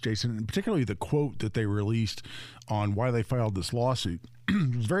saw this, Jason, and particularly the quote that they released on why they filed this lawsuit.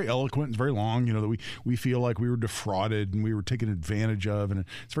 It was very eloquent. It's very long. You know, that we feel like we were defrauded and we were taken advantage of, and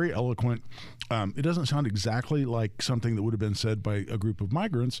it's very eloquent. It doesn't sound exactly like something that would have been said by a group of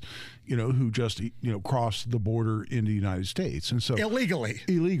migrants, you know, who just crossed the border into the United States, and so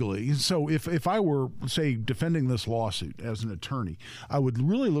illegally. So if I were, say, defending this lawsuit as an attorney, I would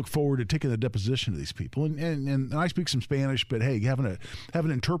really look forward to taking the deposition of these people. And I speak some Spanish, but hey, have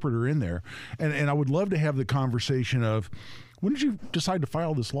an interpreter in there, and I would love to have the conversation of, when did you decide to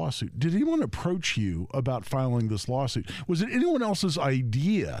file this lawsuit? Did anyone approach you about filing this lawsuit? Was it anyone else's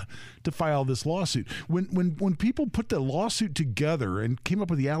idea to file this lawsuit? When people put the lawsuit together and came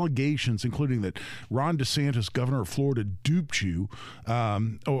up with the allegations, including that Ron DeSantis, governor of Florida, duped you,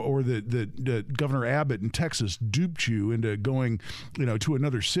 or that Governor Abbott in Texas duped you into going, to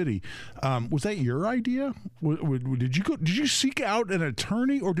another city, was that your idea? Did you seek out an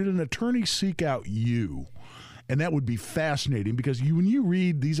attorney, or did an attorney seek out you? And that would be fascinating, because when you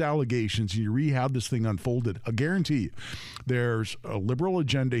read these allegations and you read how this thing unfolded, I guarantee you there's a liberal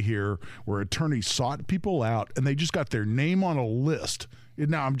agenda here where attorneys sought people out and they just got their name on a list.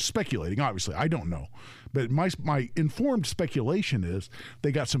 Now, I'm speculating, obviously. I don't know. But my informed speculation is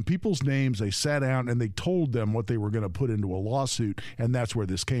they got some people's names, they sat down, and they told them what they were going to put into a lawsuit, and that's where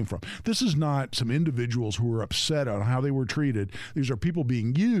this came from. This is not some individuals who were upset on how they were treated. These are people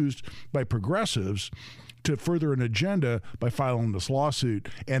being used by progressives to further an agenda by filing this lawsuit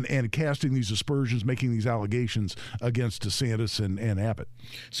and casting these aspersions, making these allegations against DeSantis and Abbott.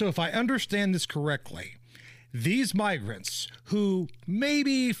 So if I understand this correctly, these migrants who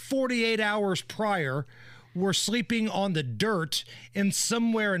maybe 48 hours prior were sleeping on the dirt in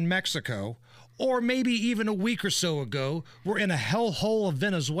somewhere in Mexico, or maybe even a week or so ago were in a hellhole of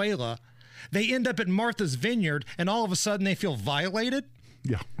Venezuela, they end up at Martha's Vineyard and all of a sudden they feel violated?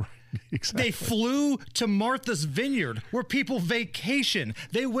 Yeah, right. Exactly. They flew to Martha's Vineyard where people vacation.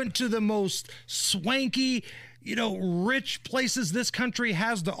 They went to the most swanky, rich places this country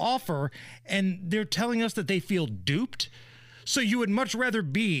has to offer, and they're telling us that they feel duped. So you would much rather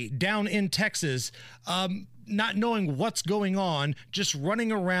be down in Texas, not knowing what's going on, just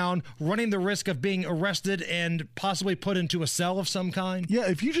running around, running the risk of being arrested and possibly put into a cell of some kind? Yeah,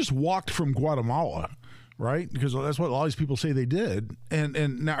 if you just walked from Guatemala, right? Because that's what all these people say they did.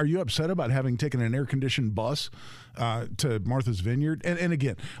 And now, are you upset about having taken an air-conditioned bus to Martha's Vineyard? And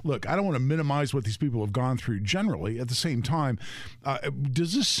again, look, I don't want to minimize what these people have gone through generally. At the same time,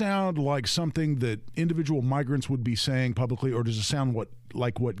 does this sound like something that individual migrants would be saying publicly, or does it sound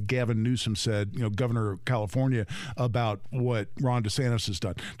like what Gavin Newsom said, governor of California, about what Ron DeSantis has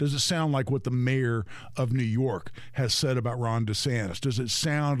done? Does it sound like what the mayor of New York has said about Ron DeSantis? Does it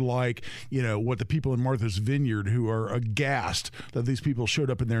sound like, what the people in Martha's Vineyard, who are aghast that these people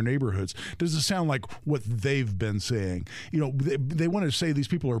showed up in their neighborhoods, does it sound like what they've been saying? They want to say these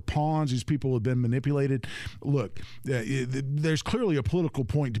people are pawns, these people have been manipulated. Look, there's clearly a political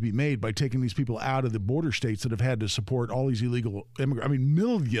point to be made by taking these people out of the border states that have had to support all these illegal immigrants. I mean,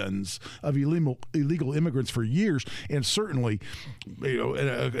 millions of illegal immigrants for years, and certainly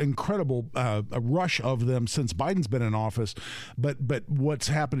an incredible rush of them since Biden's been in office. But what's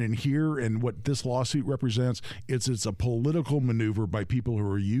happening here and what this lawsuit represents, it's a political maneuver by people who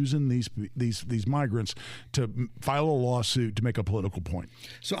are using these migrants to file a lawsuit to make a political point.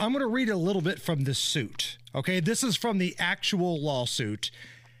 So I'm going to read a little bit from this suit. Okay, this is from the actual lawsuit.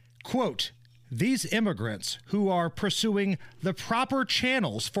 Quote, "These immigrants who are pursuing the proper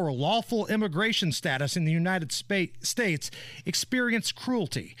channels for lawful immigration status in the United States experience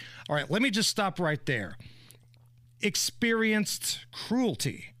cruelty." All right, let me just stop right there. Experienced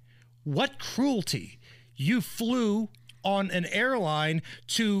cruelty. What cruelty? You flew on an airline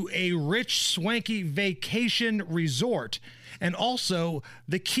to a rich, swanky vacation resort. And also,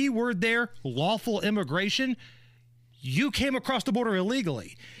 the key word there, lawful immigration. You came across the border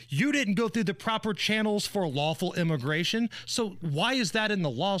illegally. You didn't go through the proper channels for lawful immigration. So why is that in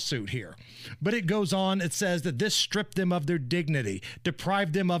the lawsuit here? But it goes on. It says that this stripped them of their dignity,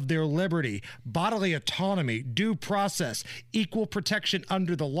 deprived them of their liberty, bodily autonomy, due process, equal protection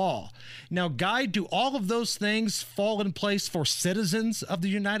under the law. Now, Guy, do all of those things fall in place for citizens of the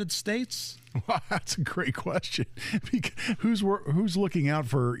United States? Well, that's a great question. Who's looking out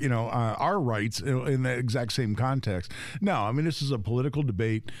for our rights in that exact same context? No, I mean, this is a political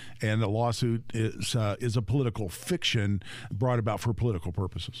debate, and the lawsuit is a political fiction brought about for political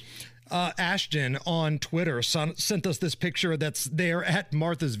purposes. Ashton on Twitter sent us this picture that's there at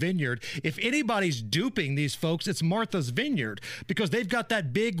Martha's Vineyard. If anybody's duping these folks, it's Martha's Vineyard, because they've got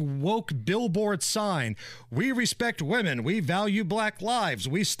that big woke billboard sign. "We respect women. We value black lives.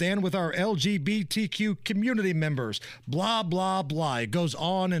 We stand with our LGBTQ community members." Blah, blah, blah. It goes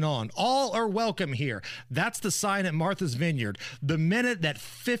on and on. All are welcome here. That's the sign at Martha's Vineyard. The minute that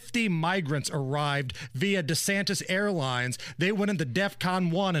 50 migrants arrived via DeSantis Airlines, they went into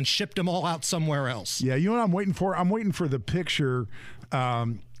DEFCON 1 and shipped them all out somewhere else. Yeah, you know what I'm waiting for? I'm waiting for the picture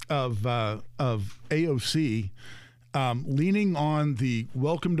of AOC leaning on the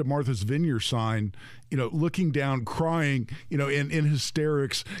 "Welcome to Martha's Vineyard" sign, looking down, crying, in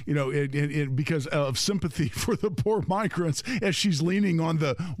hysterics, because of sympathy for the poor migrants, as she's leaning on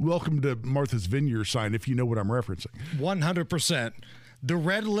the "Welcome to Martha's Vineyard" sign, if you know what I'm referencing. 100%. The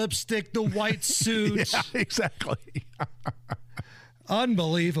red lipstick, the white suit. Yeah, exactly.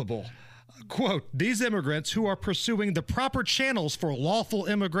 Unbelievable. Quote, "These immigrants who are pursuing the proper channels for lawful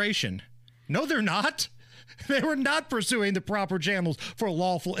immigration." No, they're not. They were not pursuing the proper channels for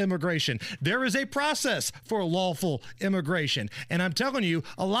lawful immigration. There is a process for lawful immigration. And I'm telling you,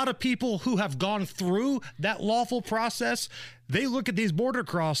 a lot of people who have gone through that lawful process, they look at these border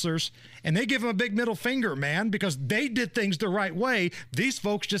crossers and they give them a big middle finger, man, because they did things the right way. These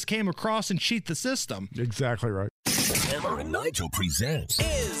folks just came across and cheat the system. Exactly right. Hammer and Nigel presents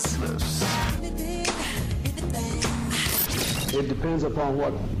It depends upon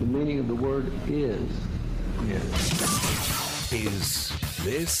what the meaning of the word is. Is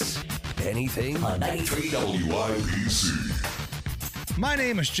this anything? On 93 WIBC. My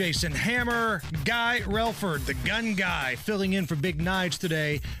name is Jason Hammer. Guy Relford, the gun guy, filling in for Big Nige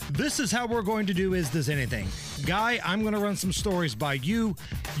today. This is how we're going to do Is This Anything? Guy, I'm going to run some stories by you.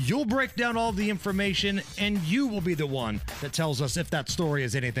 You'll break down all the information, and you will be the one that tells us if that story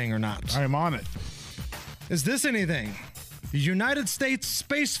is anything or not. I am on it. Is this anything? The United States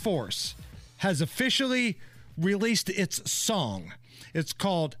Space Force has officially released its song. It's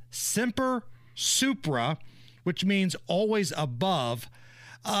called Semper Supra, which means always above.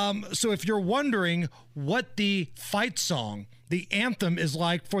 So if you're wondering what the fight song, the anthem is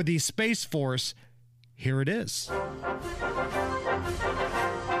like for the Space Force, here it is.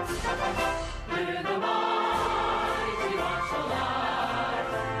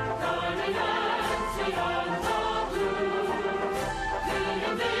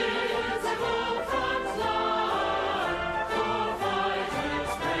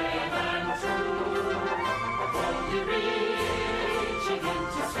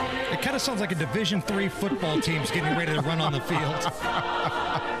 Kind of sounds like a Division III football team's getting ready to run on the field.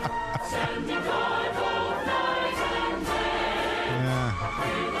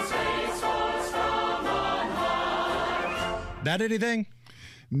 That anything?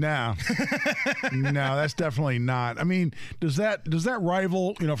 No, no, that's definitely not. I mean, does that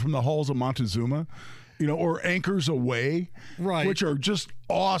rival, from the halls of Montezuma? Or Anchors Away, right? Which are just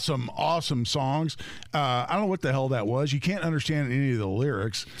awesome songs. I don't know what the hell that was. You can't understand any of the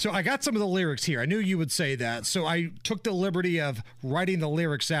lyrics. So I got some of the lyrics here. I knew you would say that. So I took the liberty of writing the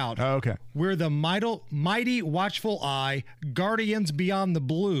lyrics out. Oh, okay. We're the mighty watchful eye, guardians beyond the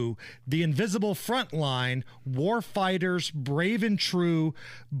blue, the invisible front line, war fighters, brave and true,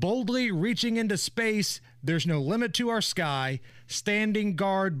 boldly reaching into space. There's no limit to our sky, standing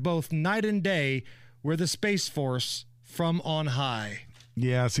guard both night and day. We're the Space Force from on high.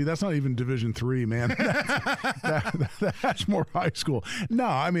 Yeah, see, that's not even Division III, man. That's more high school. No,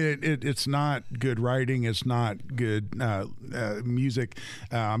 I mean, it's not good writing. It's not good music.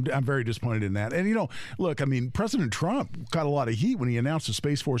 I'm very disappointed in that. And, look, I mean, President Trump got a lot of heat when he announced the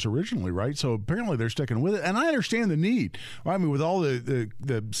Space Force originally, right? So apparently they're sticking with it. And I understand the need. I mean, with all the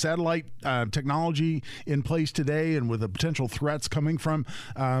satellite technology in place today and with the potential threats coming from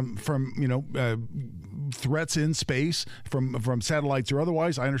threats in space from satellites or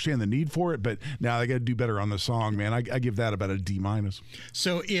otherwise, I understand the need for it, but now they got to do better on the song, man. I give that about a D-.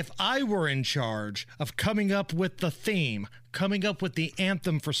 So if I were in charge of coming up with the theme, coming up with the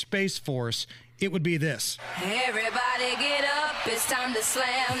anthem for Space Force, it would be this. Everybody get up, it's time to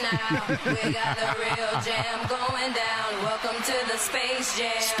slam now. We got the real jam going down. Welcome to the Space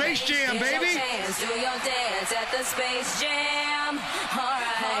Jam. Space Jam, Here's baby. Your chance, do your dance at the Space Jam. All right.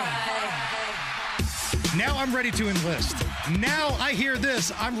 Now I'm ready to enlist. Now I hear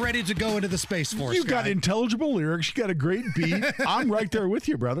this, I'm ready to go into the Space Force. You've got intelligible lyrics. You got a great beat. I'm right there with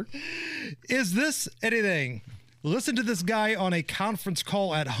you, brother. Is this anything? Listen to this guy on a conference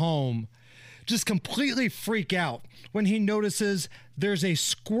call at home just completely freak out when he notices there's a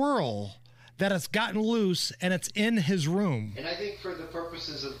squirrel that has gotten loose and it's in his room. And I think for the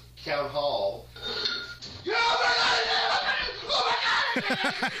purposes of town hall...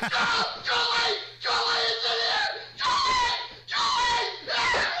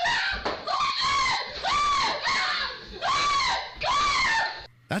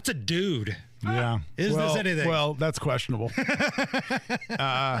 That's a dude. Yeah. Is this anything? Well, that's questionable.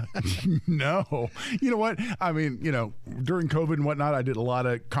 No. You know what? I mean, during COVID and whatnot, I did a lot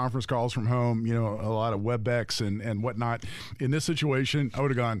of conference calls from home, a lot of WebEx and whatnot. In this situation, I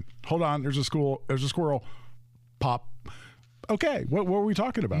would have gone, hold on, there's a squirrel. Pop. Okay, what were we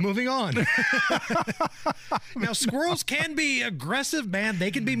talking about? Moving on. Now, squirrels can be aggressive, man.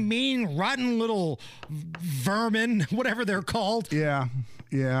 They can be mean, rotten little vermin, whatever they're called. Yeah,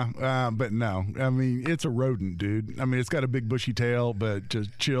 but no. I mean, it's a rodent, dude. I mean, it's got a big bushy tail, but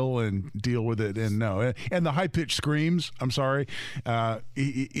just chill and deal with it. And no. And the high-pitched screams, I'm sorry,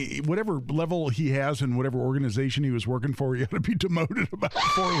 whatever level he has in whatever organization he was working for, he ought to be demoted about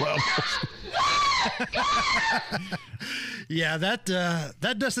 4 levels. Yeah, that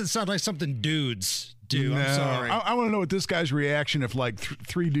doesn't sound like something dudes do. No, I'm sorry. I want to know what this guy's reaction if like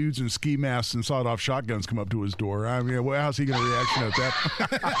 3 dudes in ski masks and sawed-off shotguns come up to his door. I mean, how's he going to react at that?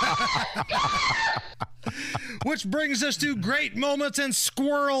 Which brings us to great moments in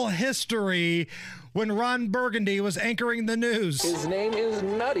squirrel history when Ron Burgundy was anchoring the news. His name is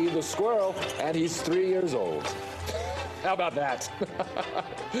Nutty the Squirrel, and he's 3 years old. How about that?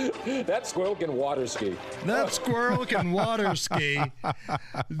 That squirrel can water ski. That squirrel can water ski.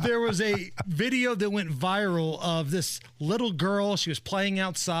 There was a video that went viral of this little girl. She was playing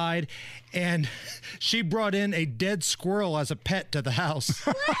outside, and she brought in a dead squirrel as a pet to the house.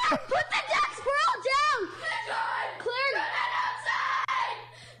 Claire, put the dead squirrel down! Claire,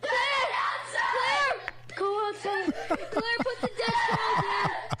 Claire, go outside. Claire, put the dead squirrel down.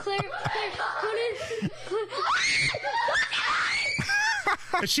 Claire, put it. Claire.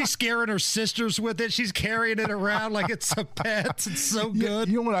 And she's scaring her sisters with it. She's carrying it around like it's a pet. It's so good.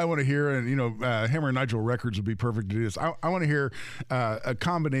 You know what I want to hear, and Hammer and Nigel Records would be perfect to do this. I want to hear a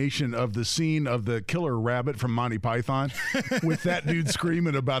combination of the scene of the killer rabbit from Monty Python with that dude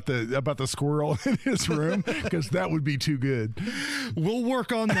screaming about the squirrel in his room, because that would be too good. We'll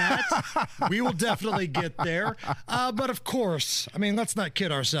work on that. We will definitely get there. But of course, I mean, let's not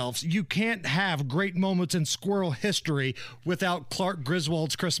kid ourselves. You can't have great moments in squirrel history without Clark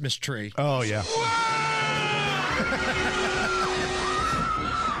Griswold's Christmas tree. Oh, yeah.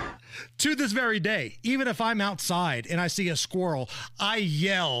 To this very day, even if I'm outside and I see a squirrel, I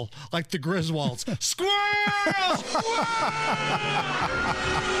yell like the Griswolds, "Squirrel! Squirrel!"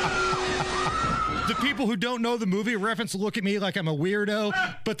 The people who don't know the movie reference look at me like I'm a weirdo,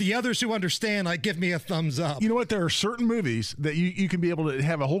 but the others who understand, like, give me a thumbs up. You know what? There are certain movies that you can be able to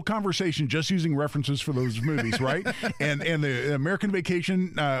have a whole conversation just using references for those movies, right? and the American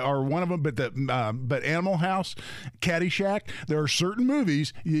Vacation are one of them, but Animal House, Caddyshack, there are certain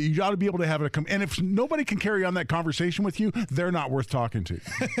movies you ought to be able to have and if nobody can carry on that conversation with you, they're not worth talking to.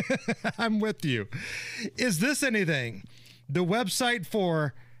 I'm with you. Is this anything? The website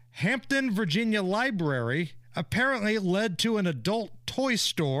for Hampton, Virginia Library apparently led to an adult toy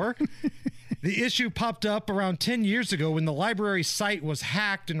store. The issue popped up around 10 years ago when the library site was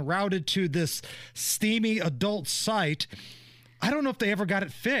hacked and routed to this steamy adult site. I don't know if they ever got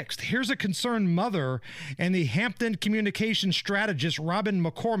it fixed. Here's a concerned mother and the Hampton communication strategist, Robin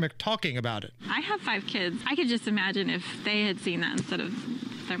McCormick, talking about it. I have 5 kids. I could just imagine if they had seen that instead of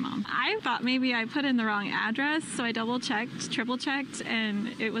their mom. I thought maybe I put in the wrong address, so I double-checked, triple-checked,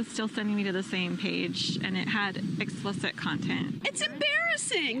 and it was still sending me to the same page, and it had explicit content. It's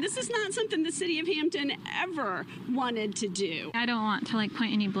embarrassing. This is not something the city of Hampton ever wanted to do. I don't want to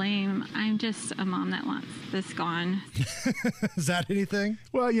point any blame. I'm just a mom that wants this gone. Is that anything?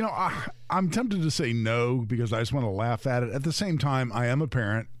 Well, I'm tempted to say no because I just want to laugh at it. At the same time, I am a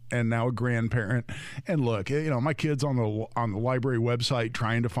parent and now a grandparent. And look, my kid's on the library website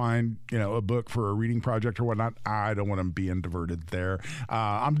trying to find, a book for a reading project or whatnot. I don't want them being diverted there.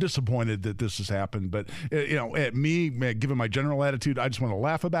 I'm disappointed that this has happened, but at me, given my general attitude, I just want to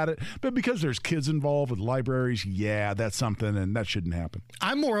laugh about it. But because there's kids involved with libraries, yeah, that's something, and that shouldn't happen.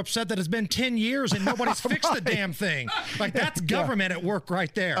 I'm more upset that it's been 10 years and nobody's fixed the damn thing. Like, that's government at work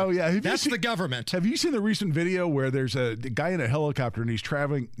right there. Oh, yeah. That's the government. Have you seen the recent video where there's a guy in a helicopter and he's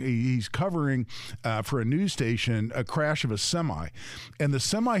covering for a news station a crash of a semi, and the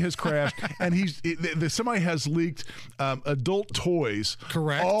semi has crashed, and the semi has leaked adult toys,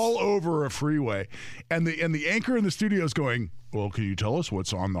 correct, all over a freeway, and the anchor in the studio is going, "Well, can you tell us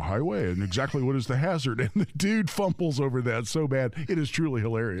what's on the highway and exactly what is the hazard?" And the dude fumbles over that so bad. It is truly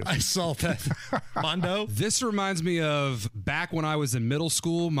hilarious. I saw that. Mondo? This reminds me of back when I was in middle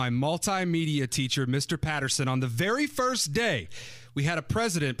school, my multimedia teacher, Mr. Patterson, on the very first day, we had a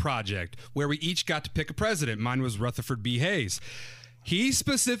president project where we each got to pick a president. Mine was Rutherford B. Hayes. He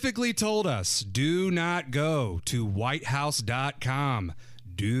specifically told us, do not go to whitehouse.com.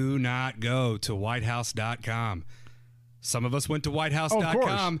 Do not go to whitehouse.com. Some of us went to whitehouse.com. Oh, of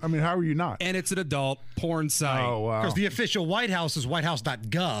course. I mean, how are you not? And it's an adult porn site. Oh, wow. Because the official White House is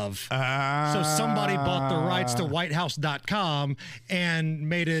whitehouse.gov. So somebody bought the rights to whitehouse.com and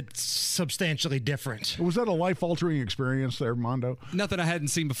made it substantially different. Was that a life-altering experience there, Mondo? Nothing I hadn't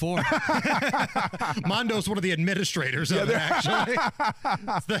seen before. Mondo's one of the administrators of it, actually.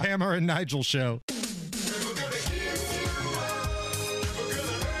 It's the Hammer and Nigel Show.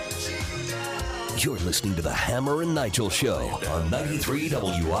 You're listening to the Hammer and Nigel Show on 93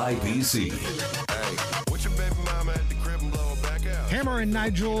 WIBC. Hammer and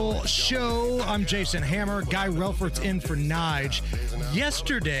Nigel Show. I'm Jason Hammer. Guy Relford's in for Nige.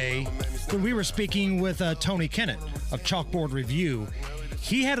 Yesterday, when we were speaking with Tony Kennett of Chalkboard Review,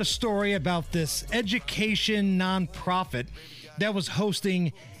 he had a story about this education nonprofit that was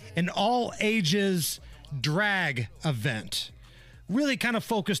hosting an all-ages drag event. Really kind of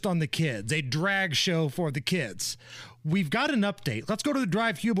focused on the kids, a drag show for the kids. we've got an update. Let's go to the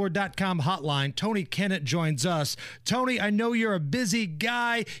drivehubler.com hotline. Tony Kennett joins us. Tony, I know you're a busy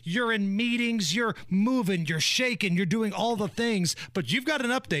guy. You're in meetings. You're moving. You're shaking. You're doing all the things. But you've got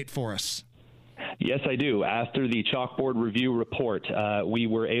an update for us. Yes, I do. After the Chalkboard Review report, we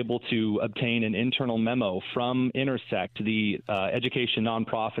were able to obtain an internal memo from Intersect, the education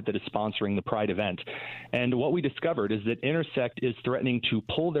nonprofit that is sponsoring the Pride event. And what we discovered is that Intersect is threatening to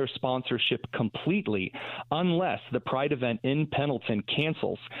pull their sponsorship completely unless the Pride event in Pendleton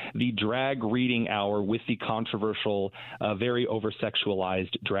cancels the drag reading hour with the controversial, very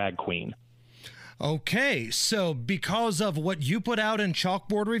over-sexualized drag queen. Okay, so because of what you put out in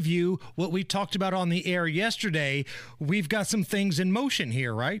Chalkboard Review, what we talked about on the air yesterday, we've got some things in motion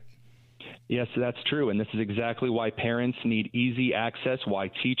here, right? Yes, that's true. And this is exactly why parents need easy access, why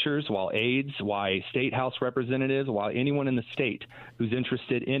teachers, why aides, why state house representatives, why anyone in the state who's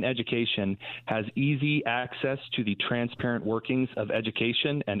interested in education has easy access to the transparent workings of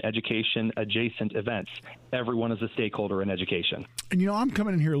education and education adjacent events. Everyone is a stakeholder in education. And, I'm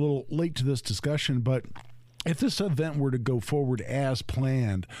coming in here a little late to this discussion, but if this event were to go forward as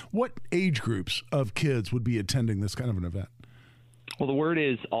planned, what age groups of kids would be attending this kind of an event? Well, the word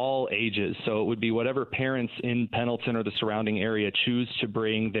is all ages, so it would be whatever parents in Pendleton or the surrounding area choose to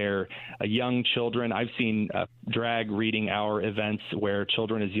bring their young children. I've seen drag reading hour events where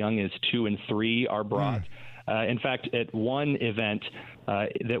children as young as 2 and 3 are brought. In fact, at one event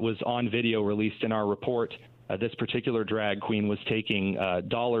that was on video released in our report, this particular drag queen was taking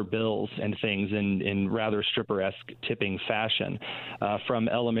dollar bills and things in rather stripper-esque tipping fashion from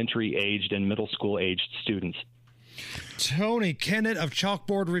elementary-aged and middle school-aged students. Tony Kennett of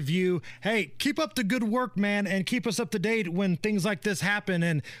Chalkboard Review. Hey, keep up the good work, man, and keep us up to date when things like this happen.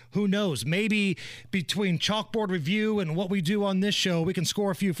 And who knows, maybe between Chalkboard Review and what we do on this show, we can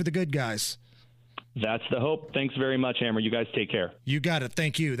score a few for the good guys. That's the hope. Thanks very much, Hammer. You guys take care. You got it.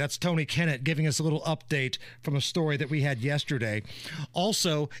 Thank you. That's Tony Kennett giving us a little update from a story that we had yesterday.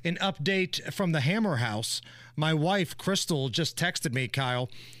 Also, an update from the Hammer House. My wife, Crystal, just texted me, Kyle.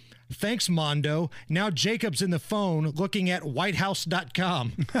 Thanks, Mondo. Now Jacob's in the phone looking at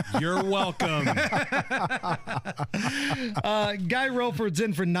whitehouse.com. You're welcome. Guy Relford's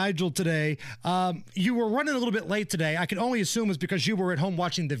in for Nigel today. You were running a little bit late today. I can only assume it's because you were at home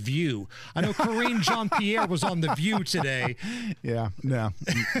watching The View. I know Karine Jean-Pierre was on The View today. Yeah, no,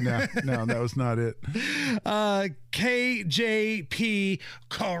 that was not it. KJP,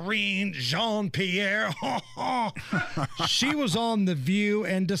 Karine Jean-Pierre. She was on The View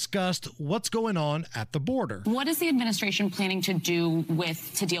and discussed what's going on at the border. What is the administration planning to do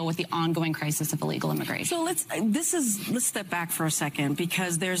to deal with the ongoing crisis of illegal immigration? So let's step back for a second,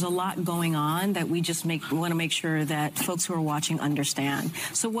 because there's a lot going on that we just want to make sure that folks who are watching understand.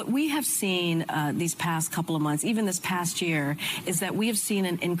 So what we have seen these past couple of months, even this past year, is that we have seen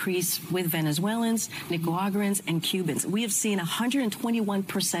an increase with Venezuelans, Nicaraguans, and Cubans. We have seen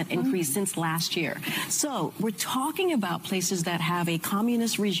 121% increase since last year. So we're talking about places that have a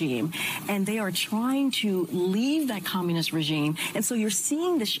communist regime, and they are trying to leave that communist regime. And so you're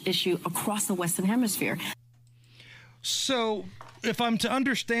seeing this issue across the Western Hemisphere. So if I'm to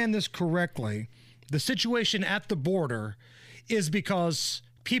understand this correctly, the situation at the border is because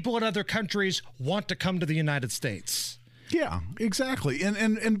people in other countries want to come to the United States. Yeah, exactly.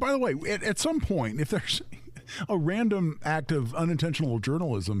 And by the way, at some point, if there's a random act of unintentional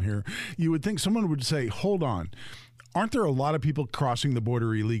journalism here, you would think someone would say, hold on, aren't there a lot of people crossing the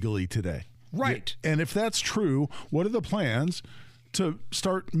border illegally today? Right. And if that's true, what are the plans to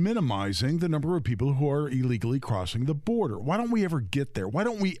start minimizing the number of people who are illegally crossing the border? Why don't we ever get there? Why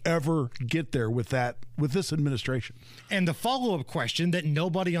don't we ever get there with this administration? And the follow-up question that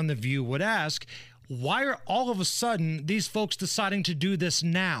nobody on The View would ask, why are all of a sudden these folks deciding to do this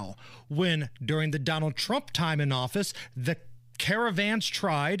now when during the Donald Trump time in office, the caravans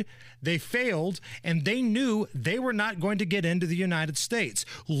tried, they failed, and they knew they were not going to get into the United States?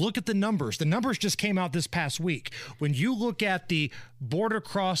 Look at the numbers. The numbers just came out this past week. When you look at the border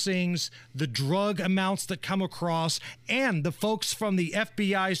crossings, the drug amounts that come across, and the folks from the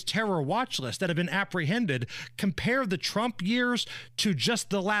FBI's terror watch list that have been apprehended, compare the Trump years to just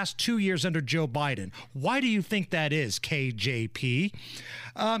the last 2 years under Joe Biden. Why do you think that is, KJP?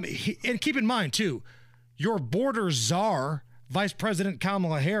 And keep in mind, too, your border czar, Vice President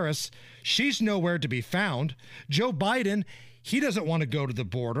Kamala Harris, she's nowhere to be found. Joe Biden, he doesn't want to go to the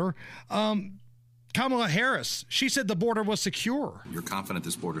border. Kamala Harris, she said the border was secure. You're confident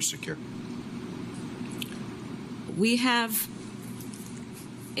this border's secure? We have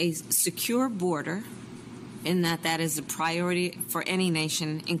a secure border in that is a priority for any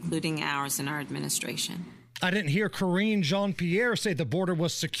nation, including ours and our administration. I didn't hear Karine Jean-Pierre say the border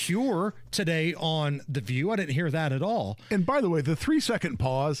was secure today on The View. I didn't hear that at all. And by the way, the 3-second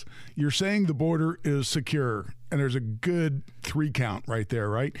pause, you're saying the border is secure, and there's a good 3 count right there,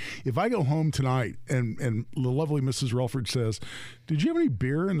 right? If I go home tonight and the lovely Mrs. Relford says, did you have any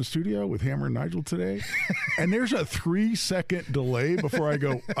beer in the studio with Hammer and Nigel today? And there's a 3-second delay before I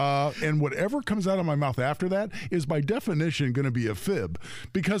go, and whatever comes out of my mouth after that is by definition going to be a fib,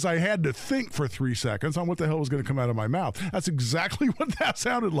 because I had to think for 3 seconds on what the hell was going to come out of my mouth. That's exactly what that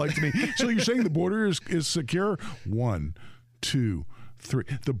sounded like to me. So you're saying the border is secure? 1, 2, 3.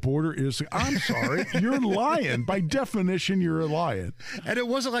 The border is. I'm sorry. You're lying. By definition, you're lying. And it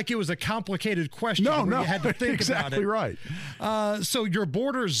wasn't like it was a complicated question. No, you had to think exactly about it. Right. So your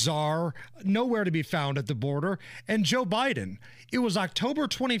border czar, nowhere to be found at the border. And Joe Biden, it was October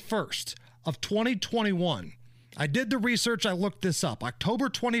 21st of 2021. I did the research. I looked this up. October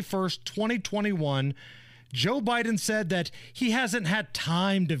 21st, 2021. Joe Biden said that he hasn't had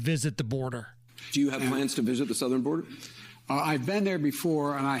time to visit the border. Do you have plans to visit the southern border? I've been there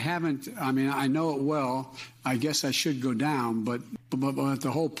before, and I haven't. I mean, I know it well. I guess I should go down, but the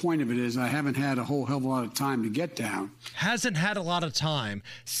whole point of it is I haven't had a whole hell of a lot of time to get down. Hasn't had a lot of time.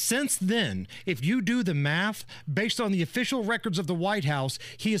 Since then, if you do the math, based on the official records of the White House,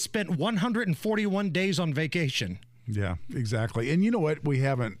 he has spent 141 days on vacation. Yeah, exactly. And you know what? We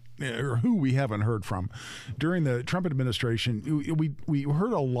haven't heard from during the Trump administration. We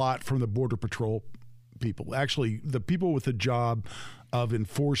heard a lot from the Border Patrol people, actually the people with the job of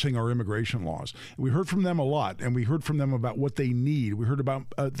enforcing our immigration laws. We heard from them a lot, and we heard from them about what they need. We heard about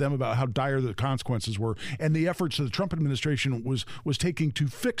them about how dire the consequences were and the efforts that the Trump administration was taking to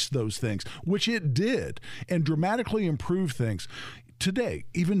fix those things, which it did, and dramatically improve things. Today,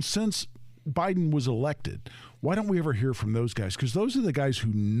 even since Biden was elected, why don't we ever hear from those guys? Because those are the guys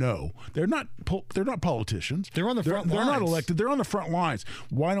who know. They're not politicians. They're on the front lines. They're not elected. They're on the front lines.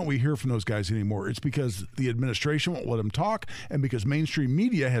 Why don't we hear from those guys anymore? It's because the administration won't let them talk, and because mainstream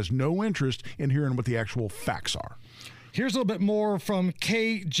media has no interest in hearing what the actual facts are. Here's a little bit more from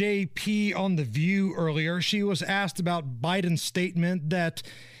KJP on The View earlier. She was asked about Biden's statement that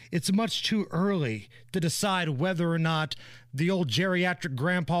it's much too early to decide whether or not the old geriatric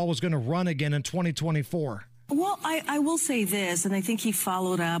grandpa was going to run again in 2024. Well, I will say this, and I think he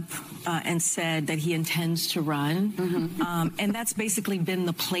followed up and said that he intends to run. Mm-hmm. And that's basically been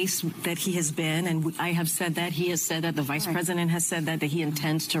the place that he has been. And I have said that. He has said that. The vice president has said that he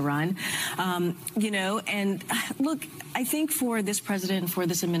intends to run. And look, I think for this president, for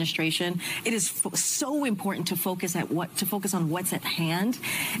this administration, it is so important to focus on what's at hand.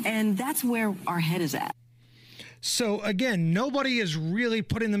 And that's where our head is at. So, again, nobody is really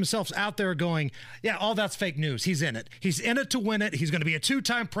putting themselves out there going, yeah, all that's fake news. He's in it. He's in it to win it. He's going to be a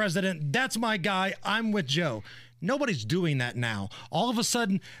 2-time president. That's my guy. I'm with Joe. Nobody's doing that now. All of a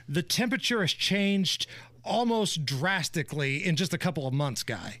sudden, the temperature has changed almost drastically in just a couple of months,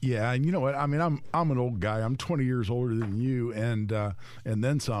 Guy. Yeah, and you know what? I mean, I'm an old guy. I'm 20 years older than you, and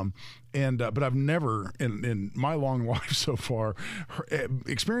then some. But I've never, in my long life so far,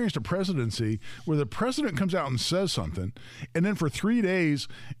 experienced a presidency where the president comes out and says something, and then for 3 days,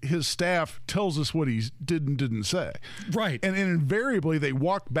 his staff tells us what he did and didn't say. Right. And invariably, they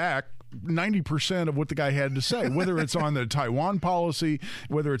walk back 90% of what the guy had to say, whether it's on the Taiwan policy,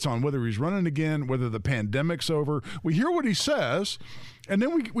 whether it's on whether he's running again, whether the pandemic's over. We hear what he says, and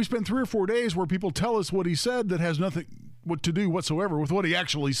then we spend 3 or 4 days where people tell us what he said that has nothing what to do whatsoever with what he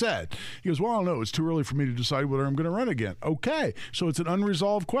actually said. He goes, well, I don't know. It's too early for me to decide whether I'm going to run again. Okay, so it's an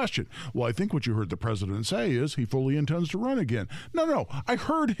unresolved question. Well, I think what you heard the president say is he fully intends to run again. No, I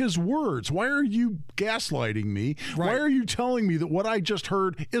heard his words. Why are you gaslighting me? Right. Why are you telling me that what I just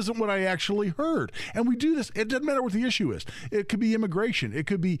heard isn't what I actually heard? And we do this. It doesn't matter what the issue is. It could be immigration. It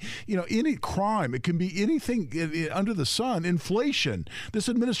could be, any crime. It can be anything under the sun. Inflation. This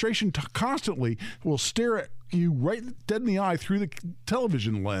administration constantly will stare at you right dead in the eye through the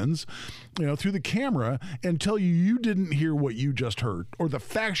television lens, through the camera, and tell you didn't hear what you just heard, or the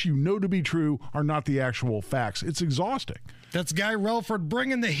facts you know to be true are not the actual facts. It's exhausting. That's Guy Relford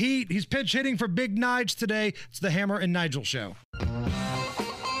bringing the heat. He's pinch hitting for Big Nige today. It's the Hammer and Nigel Show.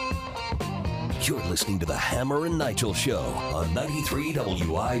 You're listening to the Hammer and Nigel Show on 93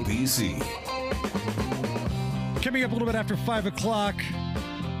 WIBC. Coming up a little bit after 5 o'clock,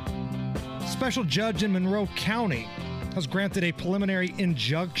 special judge in Monroe County has granted a preliminary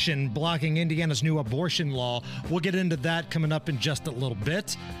injunction blocking Indiana's new abortion law. We'll get into that coming up in just a little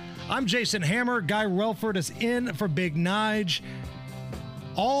bit. I'm Jason Hammer. Guy Relford is in for Big Nige.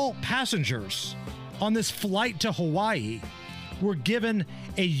 All passengers on this flight to Hawaii were given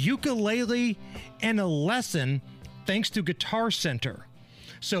a ukulele and a lesson thanks to Guitar Center.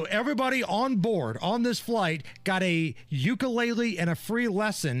 So everybody on board on this flight got a ukulele and a free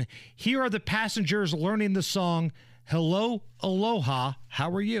lesson. Here are the passengers learning the song, Hello, Aloha,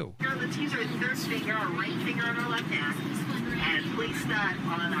 How Are You? The teaser third finger, our right finger on our left hand, and place that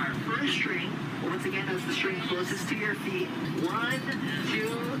on our first string. Once again, that's the string closest to your feet. 1, 2,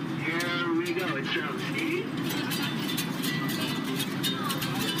 here we go. It's drums. See?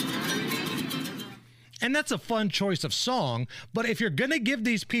 And that's a fun choice of song, but if you're going to give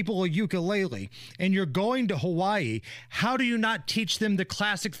these people a ukulele and you're going to Hawaii, how do you not teach them the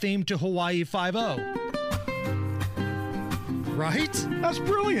classic theme to Hawaii 5-0? Right? That's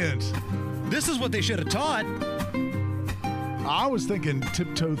brilliant. This is what they should have taught. I was thinking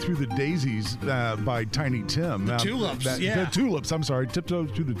Tiptoe Through the Daisies by Tiny Tim. The Tulips, yeah. The Tulips, I'm sorry. Tiptoe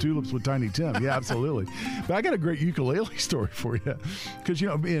Through the Tulips with Tiny Tim. Yeah, absolutely. But I got a great ukulele story for you. Because,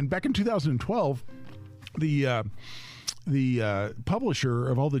 back in 2012, the publisher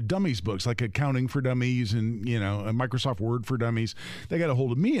of all the Dummies books, like Accounting for Dummies and, Microsoft Word for Dummies, they got a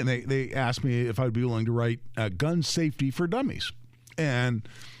hold of me and they asked me if I'd be willing to write Gun Safety for Dummies. And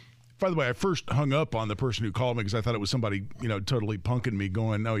by the way, I first hung up on the person who called me because I thought it was somebody, totally punking me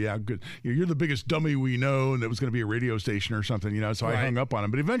going, oh, yeah, good. You're the biggest dummy we know, and it was going to be a radio station or something, so I hung up on him.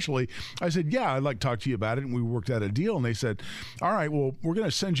 But eventually I said, yeah, I'd like to talk to you about it, and we worked out a deal. And they said, all right, well, we're going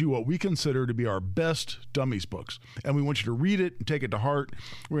to send you what we consider to be our best Dummies books, and we want you to read it and take it to heart.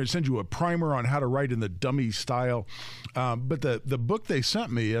 We're going to send you a primer on how to write in the dummy style. But the book they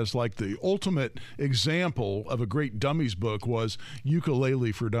sent me as like the ultimate example of a great Dummies book was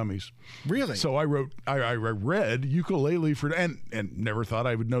Ukulele for Dummies. Really? So I read Ukulele for and never thought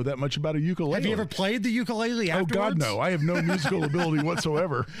I would know that much about a ukulele. Have you ever played the ukulele afterwards? Oh God, no! I have no musical ability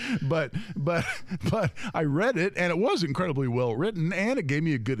whatsoever. But I read it, and it was incredibly well written, and it gave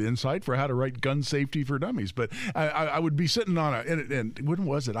me a good insight for how to write Gun Safety for Dummies. But I would be sitting on and when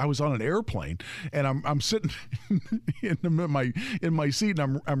was it? I was on an airplane, and I'm sitting in my seat,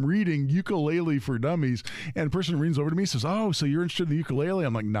 and I'm reading Ukulele for Dummies, and a person leans over to me and says, "Oh, so you're interested in the ukulele?"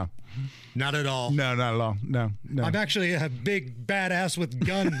 I'm like, "No." Not at all. No, not at all. No. I'm actually a big badass with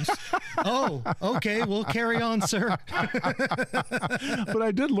guns. Oh, okay. We'll carry on, sir. But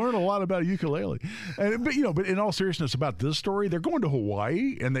I did learn a lot about ukulele. But in all seriousness about this story, they're going to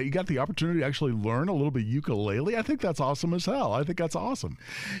Hawaii and you got the opportunity to actually learn a little bit ukulele. I think that's awesome as hell. I think that's awesome.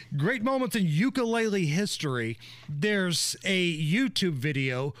 Great moments in ukulele history. There's a YouTube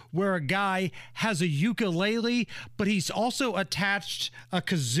video where a guy has a ukulele, but he's also attached a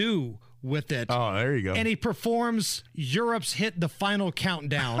kazoo with it. Oh, there you go. And he performs Europe's hit The Final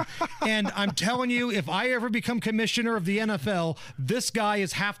Countdown. And I'm telling you, if I ever become commissioner of the NFL, this guy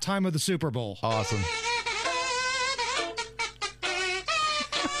is halftime of the Super Bowl. Awesome.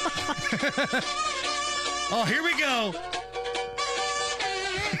 Oh, here we go.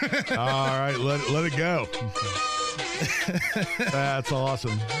 All right, let it go. That's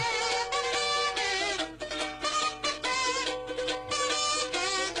awesome.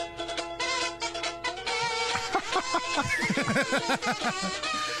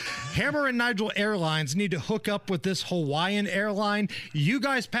 Hammer and Nigel Airlines need to hook up with this Hawaiian airline. You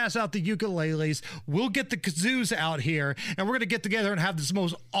guys pass out the ukuleles. We'll get the kazoos out here, and we're going to get together and have this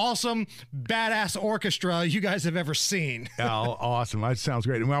most awesome, badass orchestra you guys have ever seen. Oh, awesome. That sounds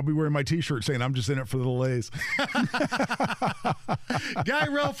great. And I'll be wearing my T-shirt saying, I'm just in it for the lays. Guy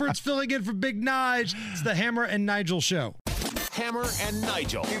Relford's filling in for Big Nige. It's the Hammer and Nigel Show. Hammer and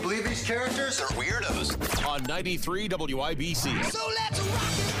Nigel. Can you believe these characters are weirdos? On 93 WIBC. So let's rock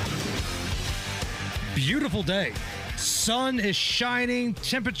it! Beautiful day. Sun is shining.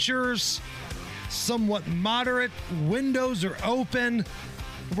 Temperatures somewhat moderate. Windows are open.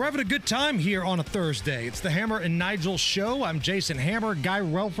 We're having a good time here on a Thursday. It's the Hammer and Nigel Show. I'm Jason Hammer. Guy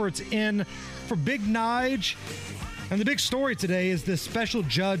Relford's in for Big Nige. And the big story today is this special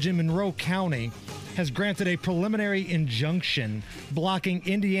judge in Monroe County has granted a preliminary injunction blocking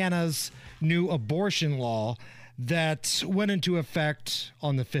Indiana's new abortion law that went into effect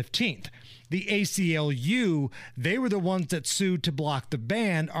on the 15th. The ACLU, they were the ones that sued to block the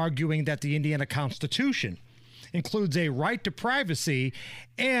ban, arguing that the Indiana Constitution includes a right to privacy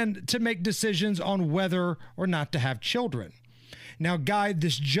and to make decisions on whether or not to have children. Now, Guy,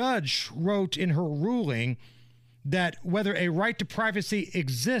 this judge wrote in her ruling that whether a right to privacy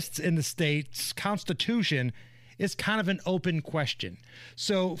exists in the state's constitution is kind of an open question.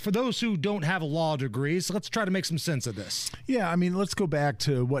 So for those who don't have law degrees, let's try to make some sense of this. Yeah, I mean, let's go back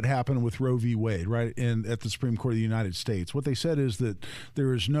to what happened with Roe v. Wade, right, at the Supreme Court of the United States. What they said is that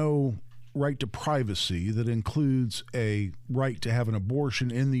there is no right to privacy that includes a right to have an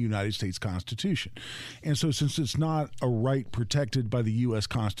abortion in the United States Constitution. And so since it's not a right protected by the U.S.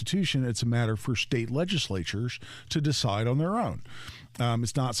 Constitution, it's a matter for state legislatures to decide on their own.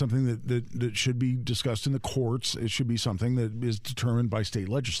 It's not something that should be discussed in the courts. It should be something that is determined by state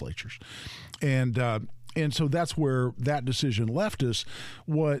legislatures. And so that's where that decision left us.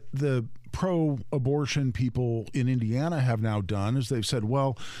 What the pro-abortion people in Indiana have now done is they've said,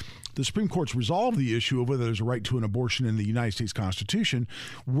 well, the Supreme Court's resolved the issue of whether there's a right to an abortion in the United States Constitution.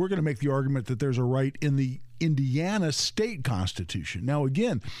 We're going to make the argument that there's a right in the Indiana state constitution. Now,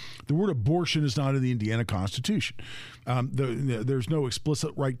 again, the word abortion is not in the Indiana Constitution. There's no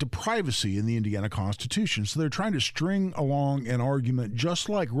explicit right to privacy in the Indiana Constitution. So they're trying to string along an argument just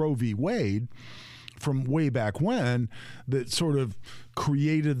like Roe v. Wade from way back when that sort of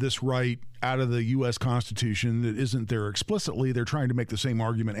created this right out of the U.S. Constitution that isn't there explicitly. They're trying to make the same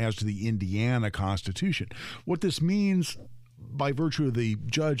argument as to the Indiana Constitution. What this means by virtue of the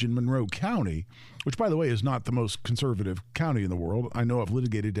judge in Monroe County, which, by the way, is not the most conservative county in the world. I know I've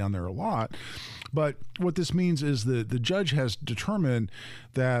litigated down there a lot. But what this means is that the judge has determined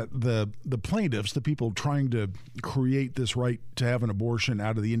that the plaintiffs, the people trying to create this right to have an abortion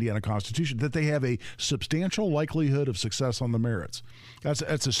out of the Indiana Constitution, that they have a substantial likelihood of success on the merits.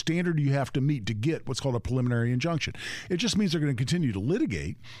 That's a standard you have to meet to get what's called a preliminary injunction. It just means they're going to continue to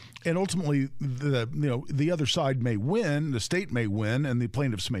litigate, and ultimately the other side may win, the state may win, and the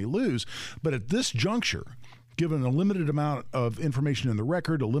plaintiffs may lose. But at this juncture, given a limited amount of information in the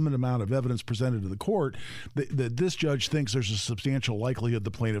record, a limited amount of evidence presented to the court, that this judge thinks there's a substantial likelihood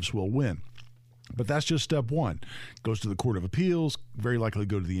the plaintiffs will win. But that's just step one. Goes to the Court of Appeals, very likely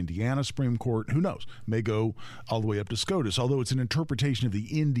go to the Indiana Supreme Court. Who knows? May go all the way up to SCOTUS, although it's an interpretation of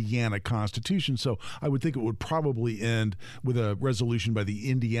the Indiana Constitution. So I would think it would probably end with a resolution by the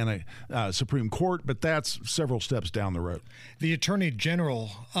Indiana Supreme Court, but that's several steps down the road. The Attorney General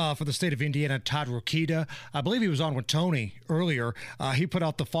for the state of Indiana, Todd Rokita, I believe he was on with Tony earlier. He put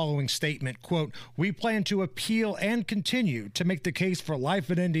out the following statement, quote, "We plan to appeal and continue to make the case for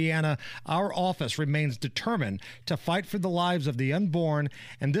life in Indiana. Our office remains determined to fight for the lives of the unborn,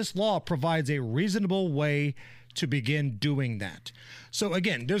 and this law provides a reasonable way to begin doing that." So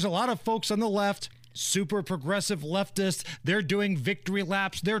again, there's a lot of folks on the left, super progressive leftists. They're doing victory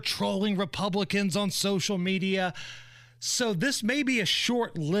laps. They're trolling Republicans on social media. So this may be a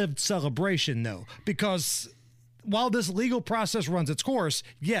short-lived celebration, though, because while this legal process runs its course,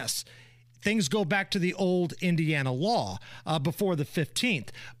 yes, things go back to the old Indiana law before the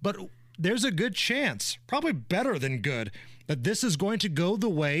 15th. But there's a good chance, probably better than good, that this is going to go the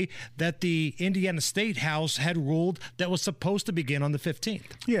way that the Indiana State House had ruled that was supposed to begin on the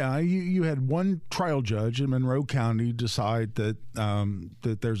 15th. Yeah, you had one trial judge in Monroe County decide that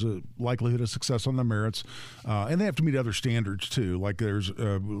that there's a likelihood of success on the merits, and they have to meet other standards too, like there's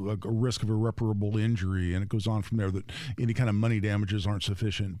a risk of irreparable injury, and it goes on from there that any kind of money damages aren't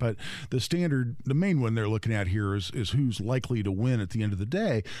sufficient. But the standard, the main one they're looking at here is who's likely to win at the end of the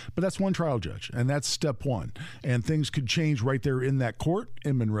day. But that's one trial judge, and that's step one. And things could change right there in that court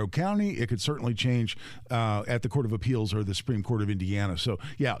in Monroe County. It could certainly change at the Court of Appeals or the Supreme Court of Indiana. So,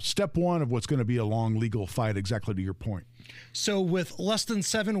 yeah, step one of what's going to be a long legal fight, exactly to your point. So with less than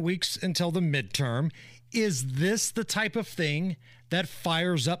 7 weeks until the midterm, is this the type of thing that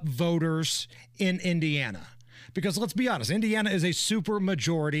fires up voters in Indiana? Because let's be honest, Indiana is a super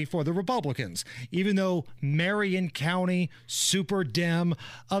majority for the Republicans, even though Marion County, super Dem,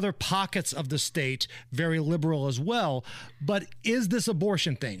 other pockets of the state, very liberal as well. But is this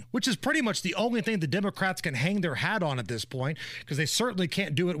abortion thing, which is pretty much the only thing the Democrats can hang their hat on at this point, because they certainly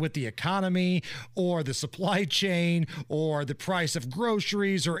can't do it with the economy or the supply chain or the price of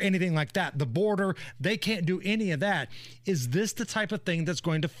groceries or anything like that. The border, they can't do any of that. Is this the type of thing that's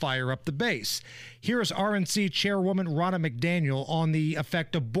going to fire up the base? Here is RNC Chairwoman Ronna McDaniel on the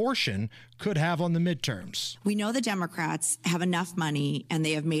effect abortion could have on the midterms. We know the Democrats have enough money and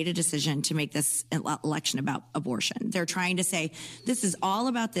they have made a decision to make this election about abortion. They're trying to say this is all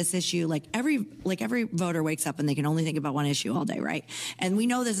about this issue. Like every voter wakes up and they can only think about one issue all day, right? And we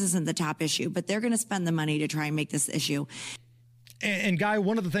know this isn't the top issue, but they're going to spend the money to try and make this issue. And Guy,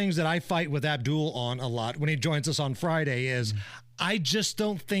 one of the things that I fight with Abdul on a lot when he joins us on Friday is I just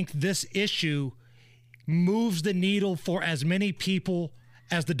don't think this issue moves the needle for as many people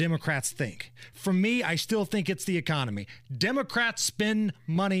as the Democrats think. For me, I still think it's the economy. Democrats spend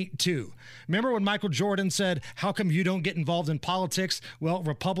money too. Remember when Michael Jordan said, how come you don't get involved in politics? Well,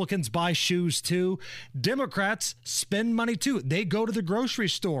 Republicans buy shoes too. Democrats spend money too. They go to the grocery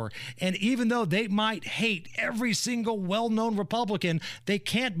store. And even though they might hate every single well-known Republican, they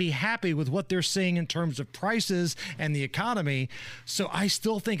can't be happy with what they're seeing in terms of prices and the economy. So I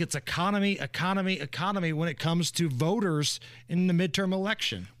still think it's economy when it comes to voters in the midterm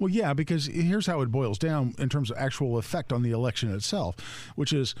election. Well, yeah, because here's how it boils down in terms of actual effect on the election itself,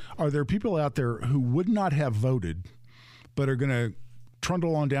 which is, are there people out there who would not have voted but are going to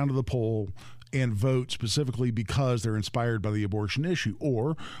trundle on down to the poll and vote specifically because they're inspired by the abortion issue?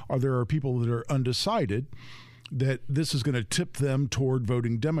 Or are there people that are undecided that this is going to tip them toward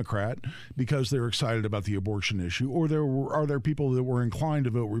voting Democrat because they're excited about the abortion issue? Or are there people that were inclined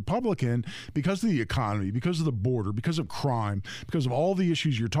to vote Republican because of the economy, because of the border, because of crime, because of all the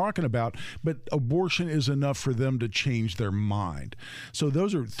issues you're talking about, but abortion is enough for them to change their mind? So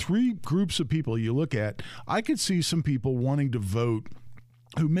those are three groups of people you look at. I could see some people wanting to vote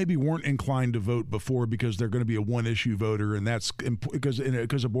who maybe weren't inclined to vote before because they're going to be a one-issue voter, and that's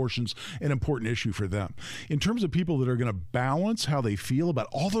because abortion's an important issue for them. In terms of people that are going to balance how they feel about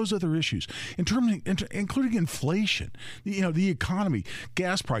all those other issues, including inflation, the economy,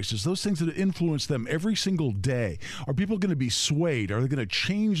 gas prices, those things that influence them every single day, are people going to be swayed? Are they going to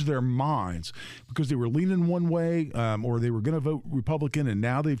change their minds because they were leaning one way or they were going to vote Republican and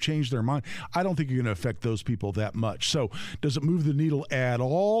now they've changed their mind? I don't think you're going to affect those people that much. So does it move the needle at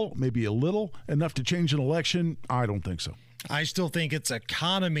all? Maybe a little, enough to change an election? I don't think so. I still think it's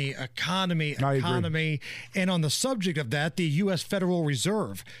economy. And on the subject of that, the U.S. Federal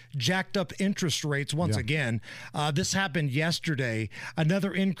Reserve jacked up interest rates once again. This happened yesterday.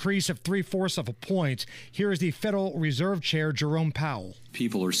 Another increase of 0.75 of a point. Here is the Federal Reserve Chair, Jerome Powell.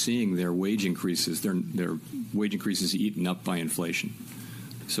 People are seeing their wage increases, their wage increases eaten up by inflation.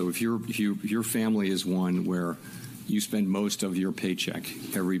 So if your family is one where you spend most of your paycheck,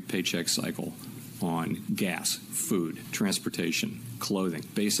 every paycheck cycle, on gas, food, transportation, clothing,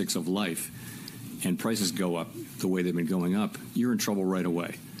 basics of life, and prices go up the way they've been going up, you're in trouble right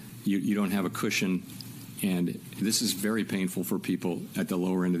away. You don't have a cushion, and this is very painful for people at the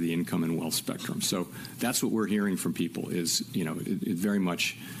lower end of the income and wealth spectrum. So that's what we're hearing from people is, it very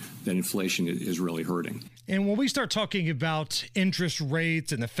much that inflation is really hurting. And when we start talking about interest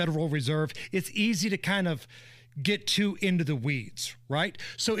rates and the Federal Reserve, it's easy to kind of get too into the weeds, right?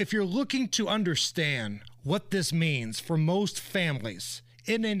 So if you're looking to understand what this means for most families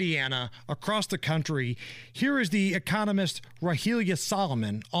in Indiana, across the country, here is the economist Rahelia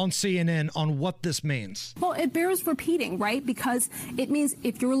Solomon on CNN on what this means. Well, it bears repeating, right? Because it means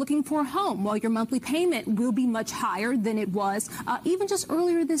if you're looking for a home, well, your monthly payment will be much higher than it was even just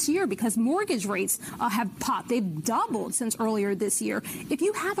earlier this year, because mortgage rates have popped. They've doubled since earlier this year. If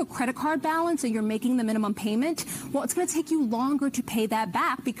you have a credit card balance and you're making the minimum payment, well, it's going to take you longer to pay that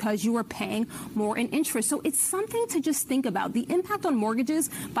back because you are paying more in interest. So it's something to just think about. The impact on mortgages,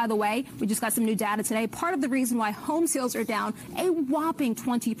 by the way, we just got some new data today. Part of the reason why home sales are down a whopping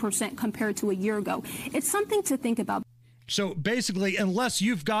 20% compared to a year ago. It's something to think about. So basically, unless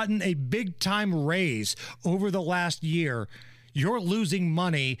you've gotten a big time raise over the last year, you're losing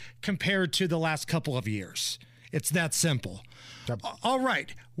money compared to the last couple of years. It's that simple. All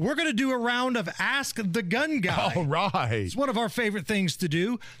right. We're going to do a round of Ask the Gun Guy. All right. It's one of our favorite things to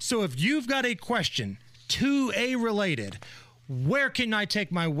do. So if you've got a question, 2A related, where can I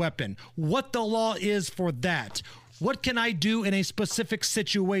take my weapon? What the law is for that? What can I do in a specific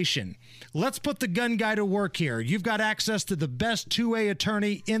situation? Let's put the gun guy to work here. You've got access to the best 2A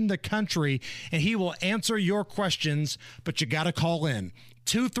attorney in the country, and he will answer your questions, but you got to call in.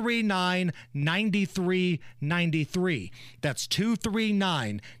 239-9393. That's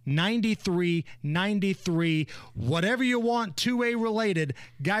 239-9393. Whatever you want, 2A related,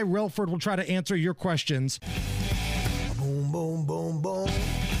 Guy Relford will try to answer your questions. Boom, boom, boom, boom.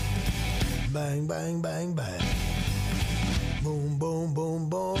 Bang, bang, bang, bang. Boom, boom, boom,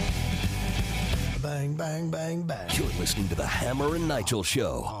 boom. Bang, bang, bang, bang. You're listening to the Hammer and Nigel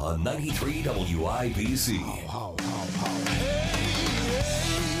Show on 93 WIBC.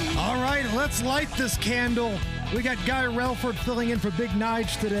 All right, let's light this candle. We got Guy Relford filling in for Big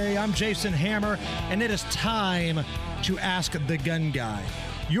Nige today. I'm Jason Hammer, and it is time to ask the gun guy.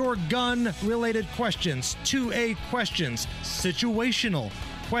 Your gun-related questions, 2A questions, situational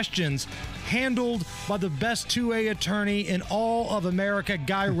questions, handled by the best 2A attorney in all of America,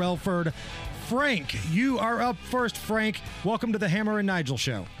 Guy Relford. Frank, you are up first. Frank, welcome to the Hammer and Nigel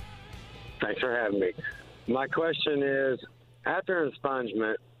Show. Thanks for having me. My question is, After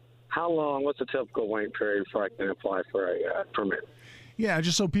expungement, what's the typical wait period before I can apply for a permit? Yeah,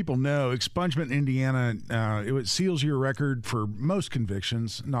 just so people know, expungement in Indiana, it seals your record for most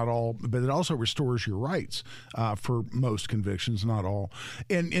convictions, not all, but it also restores your rights for most convictions, not all.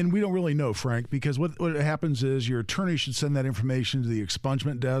 And we don't really know, Frank, because what happens is your attorney should send that information to the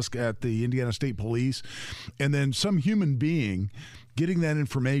expungement desk at the Indiana State Police, and then some human being getting that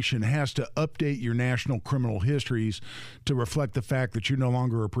information has to update your national criminal histories to reflect the fact that you're no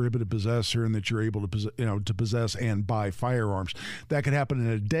longer a prohibited possessor and that you're able to possess and buy firearms. That could happen in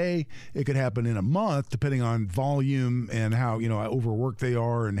a day. It could happen in a month, depending on volume and how overworked they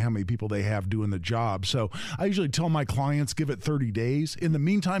are and how many people they have doing the job. So I usually tell my clients, give it 30 days. In the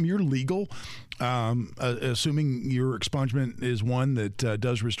meantime, you're legal, assuming your expungement is one that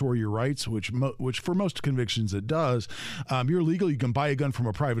does restore your rights, which for most convictions it does. You're legal. You can buy a gun from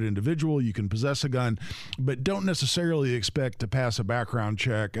a private individual. You can possess a gun, but don't necessarily expect to pass a background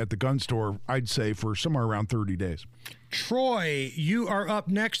check at the gun store, I'd say, for somewhere around 30 days. Troy, you are up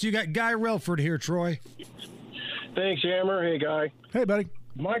next. You got Guy Relford here, Troy. Thanks, Hammer. Hey, Guy. Hey, buddy.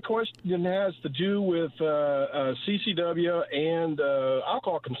 My question has to do with CCW and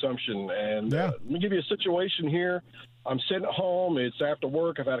alcohol consumption. And let me give you a situation here. I'm sitting at home. It's after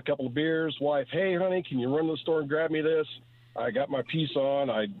work. I've had a couple of beers. Wife, hey, honey, can you run to the store and grab me this? I got my piece on.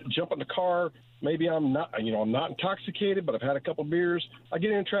 I jump in the car. Maybe I'm not intoxicated, but I've had a couple of beers. I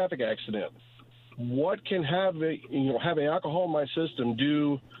get in a traffic accident. What can having alcohol in my system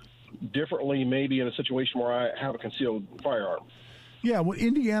do differently, maybe in a situation where I have a concealed firearm? Yeah, well,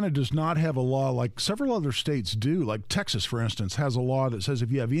 Indiana does not have a law like several other states do. Like Texas, for instance, has a law that says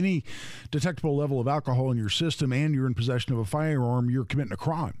if you have any detectable level of alcohol in your system and you're in possession of a firearm, you're committing a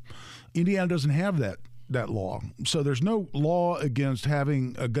crime. Indiana doesn't have that law. So there's no law against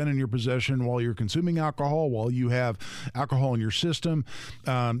having a gun in your possession while you're consuming alcohol, while you have alcohol in your system.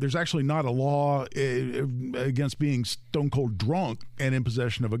 There's actually not a law against being stone cold drunk and in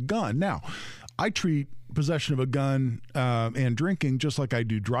possession of a gun. Now, I treat possession of a gun and drinking just like I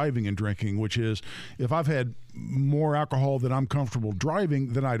do driving and drinking, which is if I've had more alcohol than I'm comfortable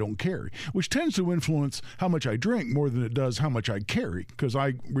driving, then I don't carry, which tends to influence how much I drink more than it does how much I carry, because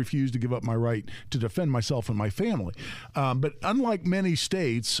I refuse to give up my right to defend myself and my family. But unlike many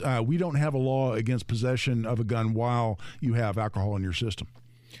states, we don't have a law against possession of a gun while you have alcohol in your system.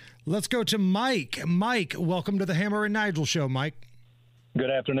 Let's go to Mike. Mike, welcome to the Hammer and Nigel Show, Mike. Good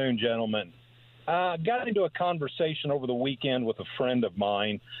afternoon, gentlemen. Got into a conversation over the weekend with a friend of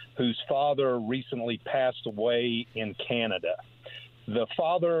mine whose father recently passed away in Canada. The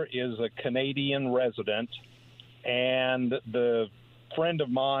father is a Canadian resident, and the friend of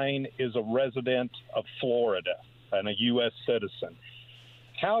mine is a resident of Florida and a U.S. citizen.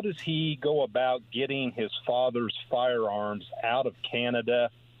 How does he go about getting his father's firearms out of Canada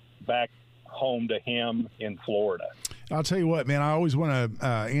back home to him in Florida? I'll tell you what, man, I always want to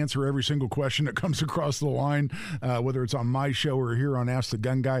answer every single question that comes across the line, whether it's on my show or here on Ask the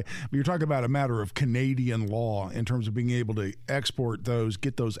Gun Guy. But you're talking about a matter of Canadian law in terms of being able to export those,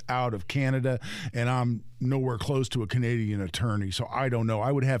 get those out of Canada. And I'm nowhere close to a Canadian attorney, so I don't know.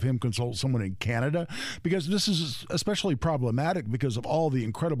 I would have him consult someone in Canada, because this is especially problematic because of all the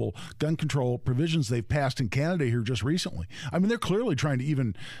incredible gun control provisions they've passed in Canada here just recently. I mean, they're clearly trying to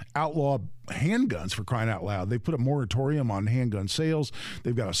even outlaw handguns, for crying out loud. They put a moratorium on handgun sales.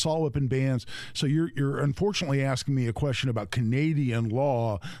 They've got assault weapon bans. So you're unfortunately asking me a question about Canadian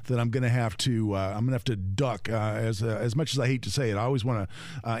law that I'm going to have to duck. As much as I hate to say it, I always want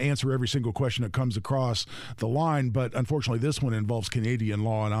to answer every single question that comes across the line, but unfortunately this one involves Canadian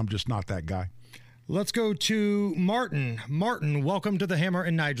law, and I'm just not that guy. Let's go to Martin. Martin, welcome to the Hammer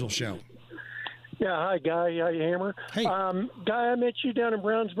and Nigel Show. Yeah, hi, Guy. Hi, Hammer. Hey. Guy, I met you down in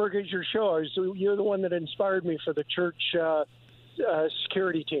Brownsburg at your show. You're the one that inspired me for the church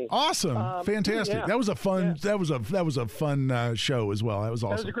security team. Awesome. Fantastic. Yeah. That was a fun show as well. That was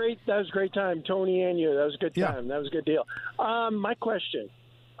awesome. That was a great time. Tony and you. That was a good time. Yeah. That was a good deal. My question.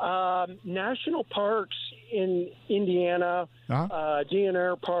 National parks in Indiana,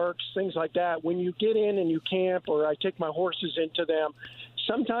 DNR parks, things like that, when you get in and you camp, or I take my horses into them,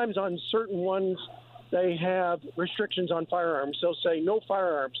 sometimes on certain ones they have restrictions on firearms. They'll say no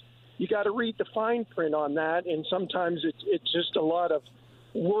firearms. You got to read the fine print on that, and sometimes it's just a lot of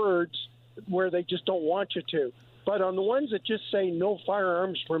words where they just don't want you to. But on the ones that just say no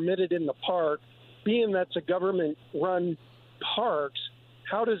firearms permitted in the park, being that's a government-run parks,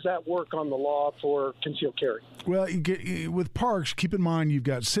 how does that work on the law for concealed carry? Well, with parks, keep in mind you've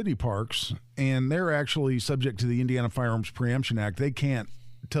got city parks, and they're actually subject to the Indiana Firearms Preemption Act. They can't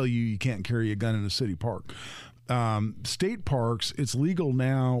tell you can't carry a gun in a city park. state parks, it's legal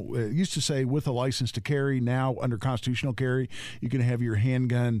now. It used to say with a license to carry. Now, under constitutional carry, you can have your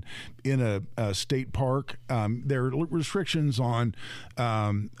handgun in a state park. There are restrictions on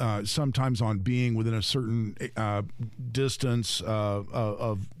sometimes on being within a certain distance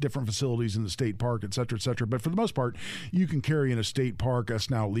of different facilities in the state park, et cetera, et cetera. But for the most part, you can carry in a state park. That's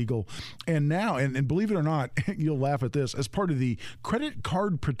now legal. And now, and believe it or not, you'll laugh at this, as part of the Credit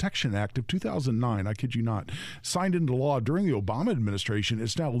Card Protection Act of 2009, I kid you not, signed into law during the Obama administration,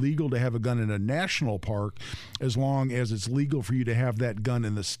 it's now legal to have a gun in a national park as long as it's legal for you to have that gun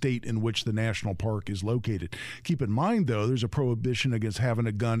in the state in which the national park is located. Keep in mind, though, there's a prohibition against having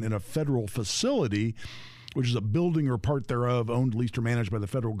a gun in a federal facility, which is a building or part thereof owned, leased, or managed by the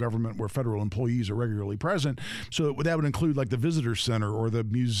federal government where federal employees are regularly present. So that would include like the visitor center or the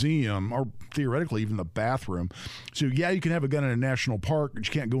museum or theoretically even the bathroom. So yeah, you can have a gun in a national park, but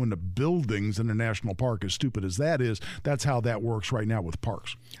you can't go into buildings in a national park, as stupid as that is. That's how that works right now with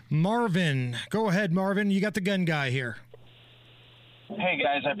parks. Marvin, go ahead, Marvin. You got the gun guy here. Hey,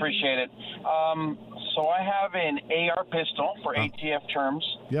 guys, I appreciate it. So I have an AR pistol for ATF terms.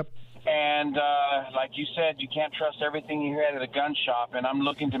 Yep. And like you said, you can't trust everything you hear out of the gun shop. And I'm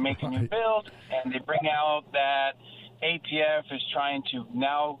looking to make a new build, and they bring out that ATF is trying to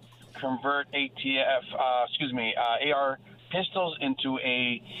now convert AR pistols into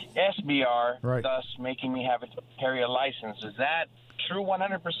a SBR, right, thus making me have to carry a license. Is that true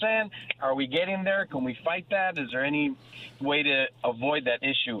 100%? Are we getting there? Can we fight that? Is there any way to avoid that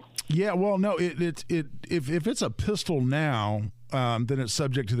issue? Yeah, well, no, if it's a pistol now, then it's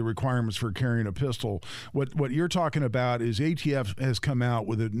subject to the requirements for carrying a pistol. What you're talking about is ATF has come out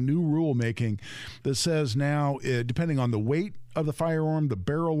with a new rulemaking that says now, depending on the weight of the firearm, the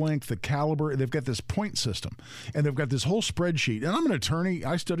barrel length, the caliber, they've got this point system, and they've got this whole spreadsheet. And I'm an attorney.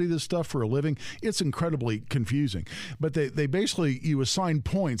 I study this stuff for a living. It's incredibly confusing. But they basically, you assign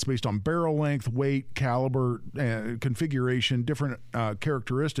points based on barrel length, weight, caliber, configuration, different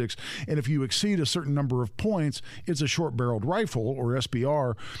characteristics. And if you exceed a certain number of points, it's a short-barreled rifle, or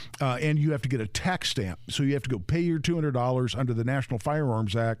SBR, and you have to get a tax stamp. So you have to go pay your $200 under the National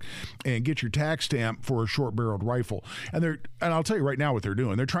Firearms Act and get your tax stamp for a short-barreled rifle. And I'll tell you right now what they're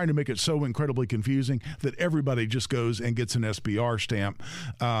doing. They're trying to make it so incredibly confusing that everybody just goes and gets an SBR stamp.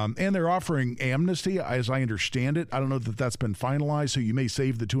 And they're offering amnesty, as I understand it. I don't know that that's been finalized, so you may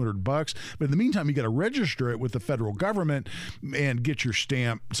save the $200. But in the meantime, you got to register it with the federal government and get your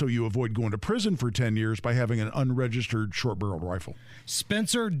stamp so you avoid going to prison for 10 years by having an unregistered short-barreled rifle.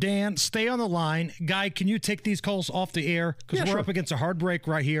 Spencer, Dan, stay on the line. Guy, can you take these calls off the air? Because we're up against a hard break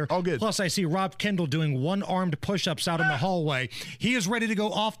right here. All good. Plus, I see Rob Kendall doing one-armed push-ups out in the hallway. He is ready to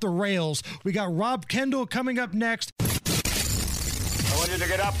go off the rails. We got Rob Kendall coming up next. I want you to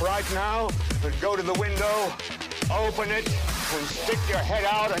get up right now and go to the window, open it, and stick your head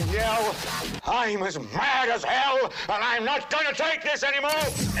out and yell, "I'm as mad as hell, and I'm not going to take this anymore!"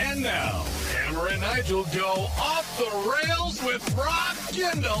 And now, Hammer and Nigel go off the rails with Rob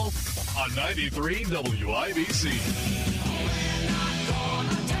Kendall on 93 WIBC.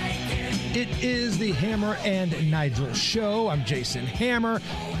 It is the Hammer and Nigel Show. I'm Jason Hammer.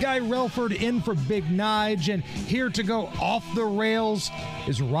 Guy Relford in for Big Nige. And here to go off the rails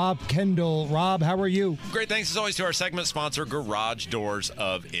is Rob Kendall. Rob, how are you? Great. Thanks as always to our segment sponsor, Garage Doors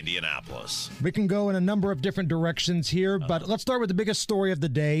of Indianapolis. We can go in a number of different directions here, but let's start with the biggest story of the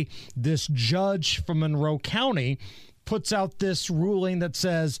day. This judge from Monroe County puts out this ruling that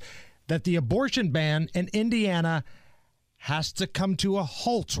says that the abortion ban in Indiana has to come to a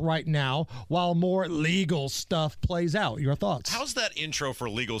halt right now while more legal stuff plays out. Your thoughts? How's that intro for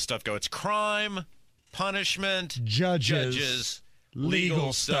legal stuff go? It's crime, punishment, judges,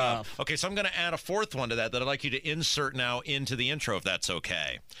 legal stuff. Okay, so I'm going to add a fourth one to that I'd like you to insert now into the intro, if that's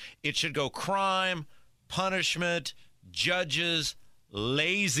okay. It should go crime, punishment, judges,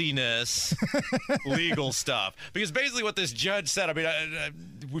 laziness, legal stuff. Because basically what this judge said, I mean,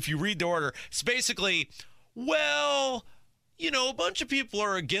 if you read the order, it's basically, well, you know, a bunch of people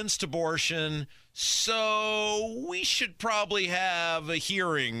are against abortion, so we should probably have a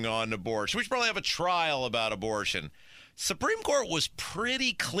hearing on abortion. We should probably have a trial about abortion. Supreme Court was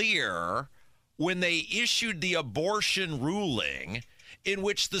pretty clear when they issued the abortion ruling in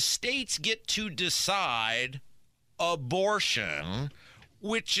which the states get to decide abortion,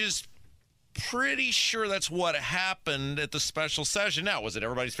 which is pretty sure that's what happened at the special session. Now, was it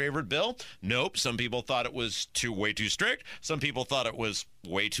everybody's favorite bill? Nope. Some people thought it was way too strict. Some people thought it was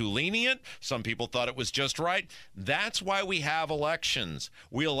way too lenient. Some people thought it was just right. That's why we have elections.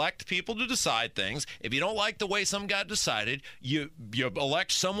 We elect people to decide things. If you don't like the way some got decided, you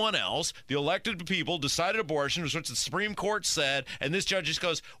elect someone else. The elected people decided abortion, which the Supreme Court said, and this judge just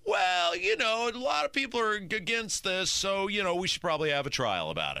goes, well, a lot of people are against this, so, we should probably have a trial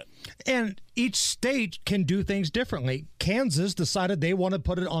about it. And each state can do things differently. Kansas decided they want to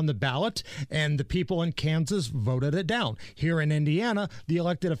put it on the ballot, and the people in Kansas voted it down. Here in Indiana, the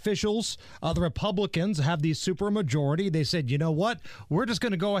elected officials, the Republicans, have the supermajority. They said, you know what? We're just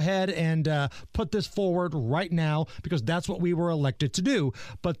going to go ahead and put this forward right now because that's what we were elected to do.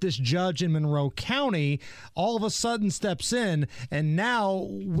 But this judge in Monroe County all of a sudden steps in, and now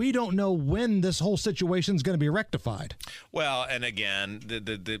we don't know when this whole situation is going to be rectified. Well, and again,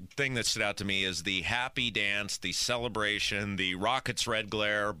 the thing that stood out to me is the happy dance, the celebration, the rockets red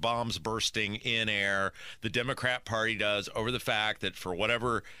glare, bombs bursting in air the Democrat Party does over the fact that for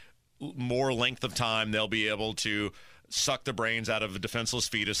whatever more length of time they'll be able to suck the brains out of defenseless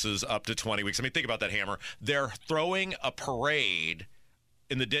fetuses up to 20 weeks. I mean, think about that, Hammer. They're throwing a parade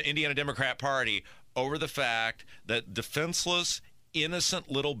in the Indiana Democrat Party over the fact that defenseless,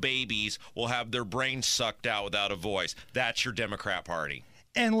 innocent little babies will have their brains sucked out without a voice. That's your Democrat Party.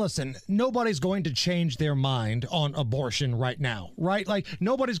 And listen, nobody's going to change their mind on abortion right now, right? Like,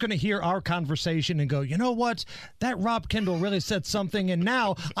 nobody's going to hear our conversation and go, you know what? That Rob Kendall really said something, and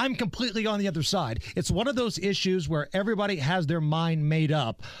now I'm completely on the other side. It's one of those issues where everybody has their mind made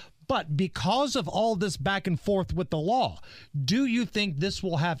up. But because of all this back and forth with the law, do you think this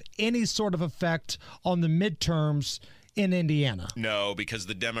will have any sort of effect on the midterms in Indiana? No, because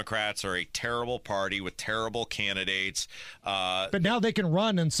the Democrats are a terrible party with terrible candidates. But now they can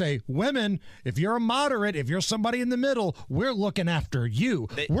run and say, women, if you're a moderate, if you're somebody in the middle, we're looking after you.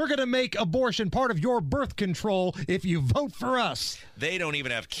 We're going to make abortion part of your birth control if you vote for us. They don't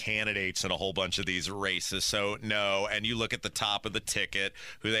even have candidates in a whole bunch of these races, so no. And you look at the top of the ticket,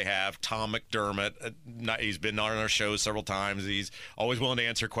 who they have, Tom McDermott. He's been on our show several times. He's always willing to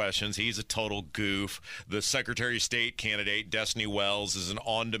answer questions. He's a total goof. The Secretary of State candidate, Destiny Wells, is an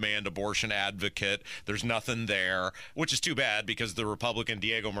on-demand abortion advocate. There's nothing there, which is too bad because the Republican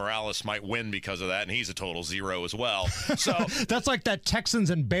Diego Morales might win because of that, and he's a total zero as well. So that's like that Texans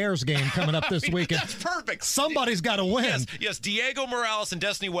and Bears game coming up this weekend. That's perfect. Somebody's got to win. Yes, Diego Morales and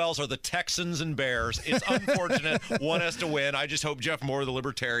Destiny Wells are the Texans and Bears. It's unfortunate. One has to win. I just hope Jeff Moore, the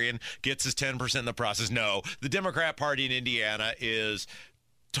Libertarian, gets his 10% in the process. No, the Democrat Party in Indiana is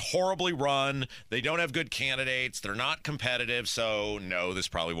horribly run. They don't have good candidates. They're not competitive. So no, this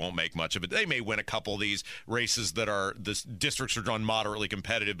probably won't make much of it. They may win a couple of these races that are, the districts are drawn moderately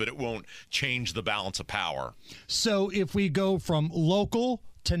competitive, but it won't change the balance of power. So if we go from local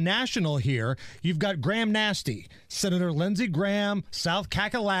to national here, you've got Graham Nasty, Senator Lindsey Graham, South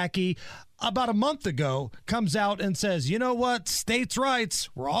Kakalaki, about a month ago, comes out and says, you know what, states' rights,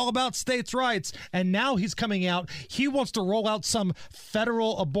 we're all about states' rights. And now he's coming out, he wants to roll out some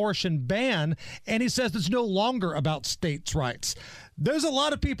federal abortion ban, and he says it's no longer about states' rights. There's a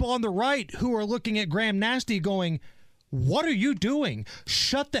lot of people on the right who are looking at Graham Nasty going, what are you doing?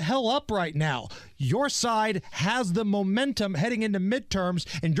 Shut the hell up right now. Your side has the momentum heading into midterms,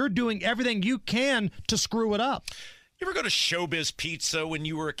 and you're doing everything you can to screw it up. You ever go to Showbiz Pizza when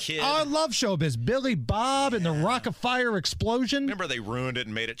you were a kid? Oh, I love Showbiz. Billy Bob and the Rock of Fire explosion. Remember they ruined it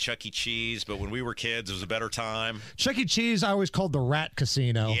and made it Chuck E. Cheese, but when we were kids, it was a better time. Chuck E. Cheese, I always called the rat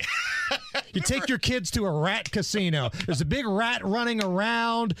casino. Yeah. You take your kids to a rat casino. There's a big rat running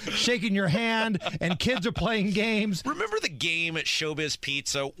around, shaking your hand, and kids are playing games. Remember the game at Showbiz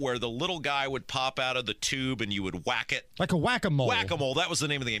Pizza where the little guy would pop out of the tube and you would whack it? Like a whack-a-mole. Whack-a-mole, that was the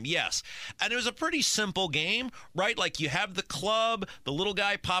name of the game, yes. And it was a pretty simple game, right? Like you have the club, the little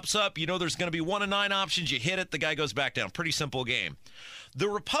guy pops up, you know there's going to be 1 of 9 options, you hit it, the guy goes back down. Pretty simple game. The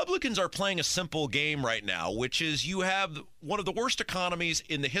Republicans are playing a simple game right now, which is you have one of the worst economies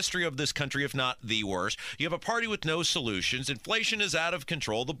in the history of this country, if not the worst. You have a party with no solutions. Inflation is out of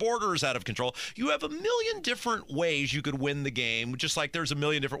control. The border is out of control. You have a million different ways you could win the game, just like there's a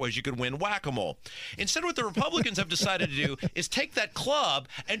million different ways you could win whack-a-mole. Instead, what the Republicans have decided to do is take that club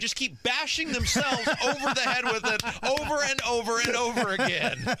and just keep bashing themselves over the head with it over and over and over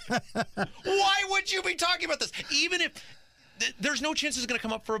again. Why would you be talking about this? Even if there's no chance it's going to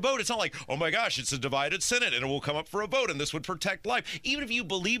come up for a vote. It's not like, oh my gosh, it's a divided Senate and it will come up for a vote and this would protect life. Even if you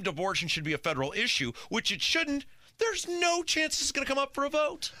believed abortion should be a federal issue, which it shouldn't, There's no chance it's going to come up for a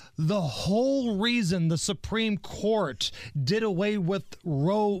vote. The whole reason the Supreme Court did away with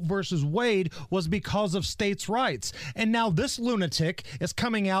Roe versus Wade was because of states' rights. And now this lunatic is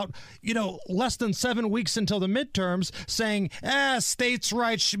coming out, less than 7 weeks until the midterms saying, states'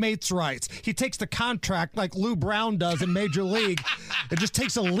 rights, schmates' rights. He takes the contract like Lou Brown does in Major League and just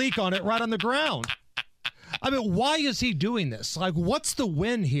takes a leak on it right on the ground. I mean, why is he doing this? Like, what's the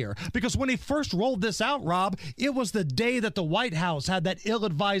win here? Because when he first rolled this out, Rob, it was the day that the White House had that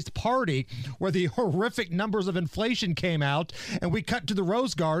ill-advised party where the horrific numbers of inflation came out, and we cut to the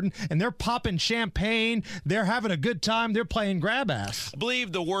Rose Garden, and they're popping champagne, they're having a good time, they're playing grab ass. I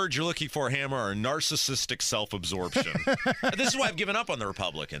believe the words you're looking for, Hammer, are narcissistic self-absorption. This is why I've given up on the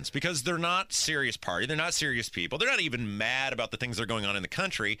Republicans, because they're not serious party, they're not serious people, they're not even mad about the things that are going on in the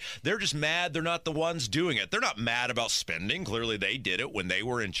country, they're just mad they're not the ones doing it. They're not mad about spending. Clearly, they did it when they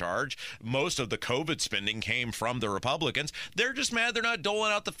were in charge. Most of the COVID spending came from the Republicans. They're just mad they're not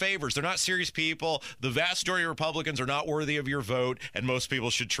doling out the favors. They're not serious people. The vast majority of Republicans are not worthy of your vote, and most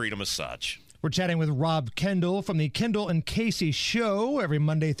people should treat them as such. We're chatting with Rob Kendall from the Kendall and Casey Show every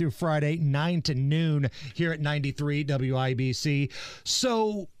Monday through Friday, 9 to noon here at 93 WIBC.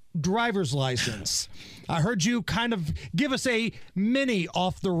 So, driver's license. I heard you kind of give us a mini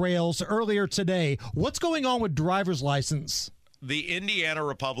off the rails earlier today. What's going on with driver's license? The Indiana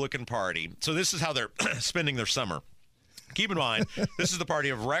Republican Party. So this is how they're spending their summer. Keep in mind, this is the party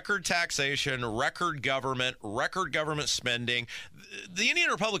of record taxation, record government spending. The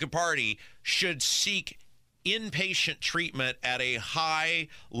Indiana Republican Party should seek inpatient treatment at a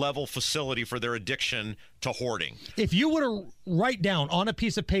high-level facility for their addiction to hoarding. If you were to write down on a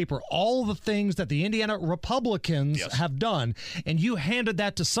piece of paper all the things that the Indiana Republicans have done, and you handed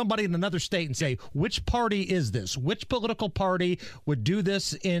that to somebody in another state and say, which party is this? Which political party would do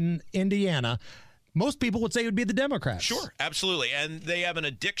this in Indiana? Most people would say it would be the Democrats. Sure, absolutely. And they have an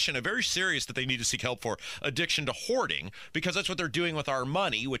addiction, a very serious that they need to seek help for, addiction to hoarding, because that's what they're doing with our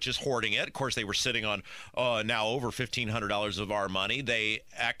money, which is hoarding it. Of course, they were sitting on now over $1,500 of our money. They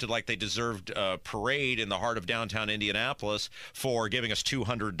acted like they deserved a parade in the heart of downtown Indianapolis for giving us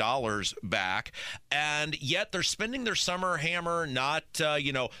 $200 back. And yet they're spending their summer, Hammer, not,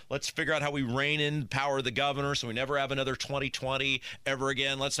 let's figure out how we rein in power of the governor so we never have another 2020 ever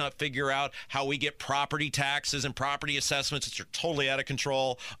again. Let's not figure out how we get property taxes and property assessments that are totally out of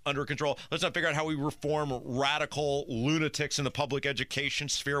control, under control. Let's not figure out how we reform radical lunatics in the public education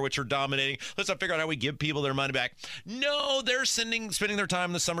sphere, which are dominating. Let's not figure out how we give people their money back. No, they're spending their time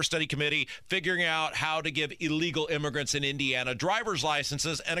in the summer study committee figuring out how to give illegal immigrants in Indiana driver's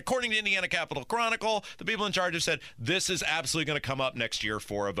licenses. And according to Indiana Capital Chronicle, the people in charge have said this is absolutely going to come up next year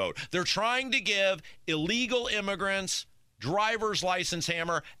for a vote. They're trying to give illegal immigrants driver's license,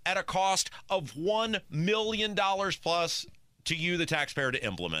 Hammer, at a cost of $1 million plus to you, the taxpayer, to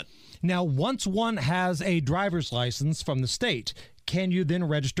implement. Now, once one has a driver's license from the state, can you then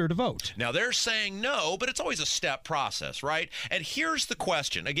register to vote? Now, they're saying no, but it's always a step process, right? And here's the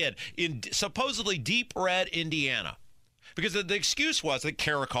question. Again, in supposedly deep red Indiana, because the excuse was that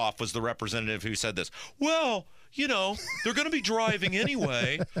Karikoff was the representative who said this. Well, they're going to be driving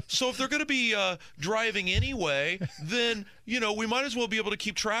anyway. So if they're going to be driving anyway, then, we might as well be able to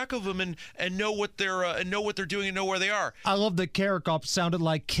keep track of them and know what they're doing and know where they are. I love that Karikoff sounded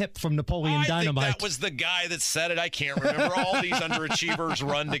like Kip from Napoleon Dynamite. I think that was the guy that said it. I can't remember. All these underachievers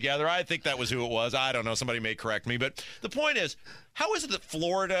run together. I think that was who it was. I don't know. Somebody may correct me. But the point is, how is it that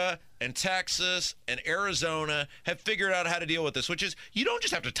Florida and Texas and Arizona have figured out how to deal with this, which is you don't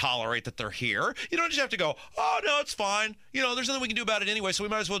just have to tolerate that they're here. You don't just have to go, oh, no, it's fine. There's nothing we can do about it anyway, so we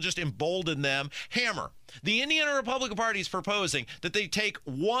might as well just embolden them. Hammer. The Indiana Republican Party is proposing that they take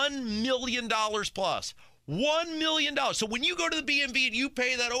 $1 million plus. $1 million. So when you go to the BMV and you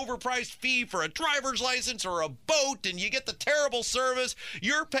pay that overpriced fee for a driver's license or a boat and you get the terrible service,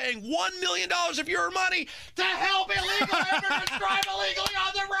 you're paying $1 million of your money to help illegal immigrants drive illegally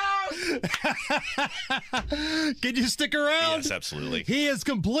on the road. Can you stick around? Yes, absolutely. He is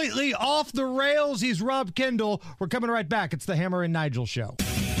completely off the rails. He's Rob Kendall. We're coming right back. It's the Hammer and Nigel Show.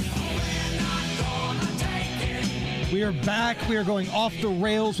 We are back. We are going off the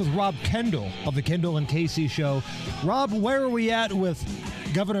rails with Rob Kendall of the Kendall and Casey Show. Rob, where are we at with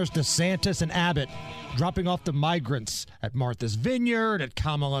Governors DeSantis and Abbott dropping off the migrants at Martha's Vineyard, at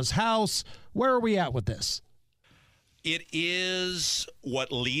Kamala's house? Where are we at with this? It is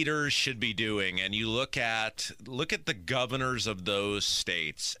what leaders should be doing, and you look at the governors of those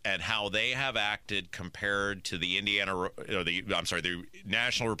states and how they have acted compared to the the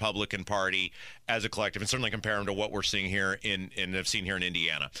National Republican Party as a collective, and certainly compare them to what we're seeing here have seen here in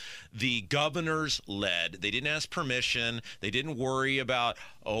Indiana. The governors led. They didn't ask permission. They didn't worry about,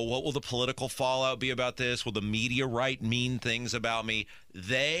 what will the political fallout be about this? Will the media write mean things about me?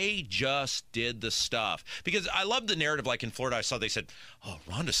 They just did the stuff. Because I love the narrative, like in Florida, I saw they said,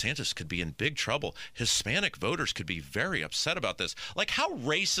 Ron DeSantis could be in big trouble. Hispanic voters could be very upset about this. Like, how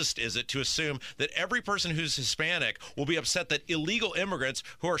racist is it to assume that every person who's Hispanic will be upset that illegal immigrants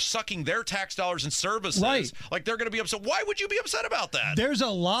who are sucking their tax dollars and services, like they're going to be upset? Why would you be upset about that? There's a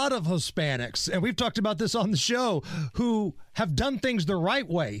lot of Hispanics, and we've talked about this on the show, who have done things the right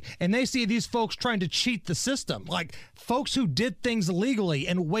way, and they see these folks trying to cheat the system. Like folks who did things legally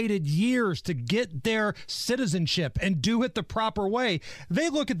and waited years to get their citizenship and do it the proper way. They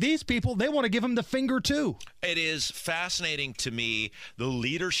look at these people, they want to give them the finger too. It is fascinating to me, the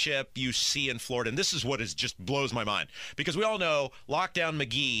leadership you see in Florida, and this is what just blows my mind, because we all know Lockdown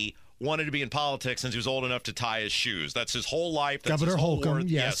McGee wanted to be in politics since he was old enough to tie his shoes. That's his whole life. That's Governor his whole Holcomb, worth.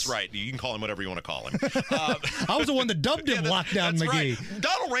 yes. Yes, right. You can call him whatever you want to call him. I was the one that dubbed him Lockdown McGee. Right.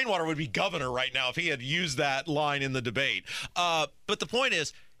 Donald Rainwater would be governor right now if he had used that line in the debate. But the point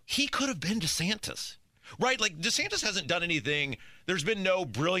is, he could have been DeSantis. Right? Like, DeSantis hasn't done anything. There's been no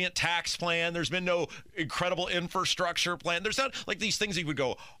brilliant tax plan. There's been no incredible infrastructure plan. There's not like these things he would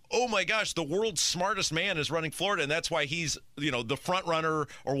go, oh my gosh, the world's smartest man is running Florida, and that's why he's, the front runner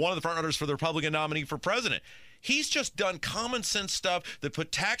or one of the front runners for the Republican nominee for president. He's just done common sense stuff that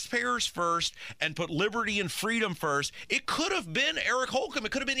put taxpayers first and put liberty and freedom first. It could have been Eric Holcomb.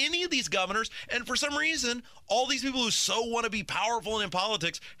 It could have been any of these governors. And for some reason, all these people who so want to be powerful and in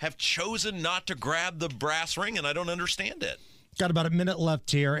politics have chosen not to grab the brass ring, and I don't understand it. Got about a minute left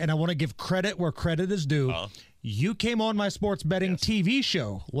here, and I want to give credit where credit is due. You came on my sports betting TV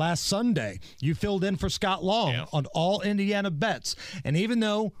show last Sunday. You filled in for Scott Long on All Indiana Bets. And even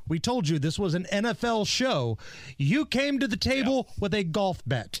though we told you this was an NFL show, you came to the table with a golf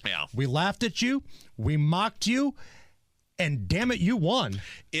bet. Yeah. We laughed at you. We mocked you. And damn it, you won.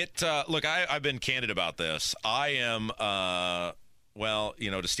 Look, I've been candid about this. I am...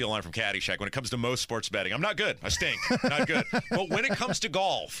 to steal a line from Caddyshack, when it comes to most sports betting, I'm not good. I stink. Not good. But when it comes to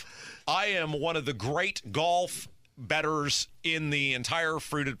golf, I am one of the great golf bettors in the entire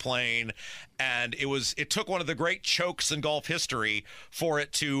fruited plain, and it took one of the great chokes in golf history for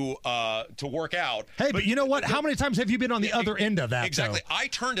it to work out. Hey, but you know what? How many times have you been on the other end of that? Exactly. Though? I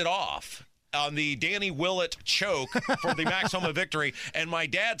turned it off on the Danny Willett choke for the Max Homa victory, and my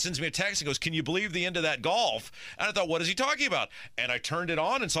dad sends me a text and goes, "Can you believe the end of that golf?" And I thought, what is he talking about? And I turned it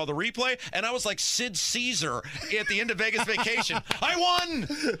on and saw the replay, and I was like Sid Caesar at the end of Vegas Vacation. I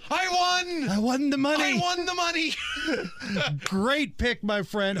won the money. Great pick, my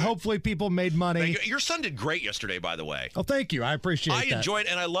friend. Hopefully people made money. Your son did great yesterday, by the way. Oh, thank you. I appreciate that. I enjoyed,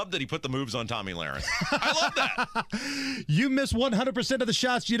 and I love that he put the moves on Tommy Lahren. I love that. You miss 100% of the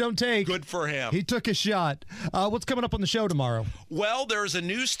shots you don't take. Good for him. He took a shot. What's coming up on the show tomorrow? Well, there's a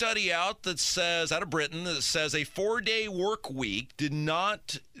new study out that says, out of Britain, that says a 4-day work week did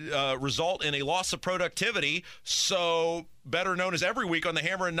not result in a loss of productivity. So, better known as every week on the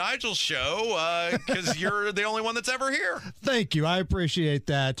Hammer and Nigel show, because you're the only one that's ever here. Thank you. I appreciate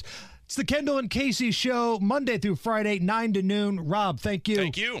that. It's the Kendall and Casey show, Monday through Friday, 9 to noon. Rob, thank you.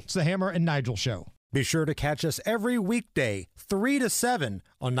 Thank you. It's the Hammer and Nigel show. Be sure to catch us every weekday, 3 to 7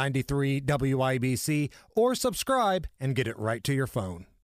 on 93 WIBC, or subscribe and get it right to your phone.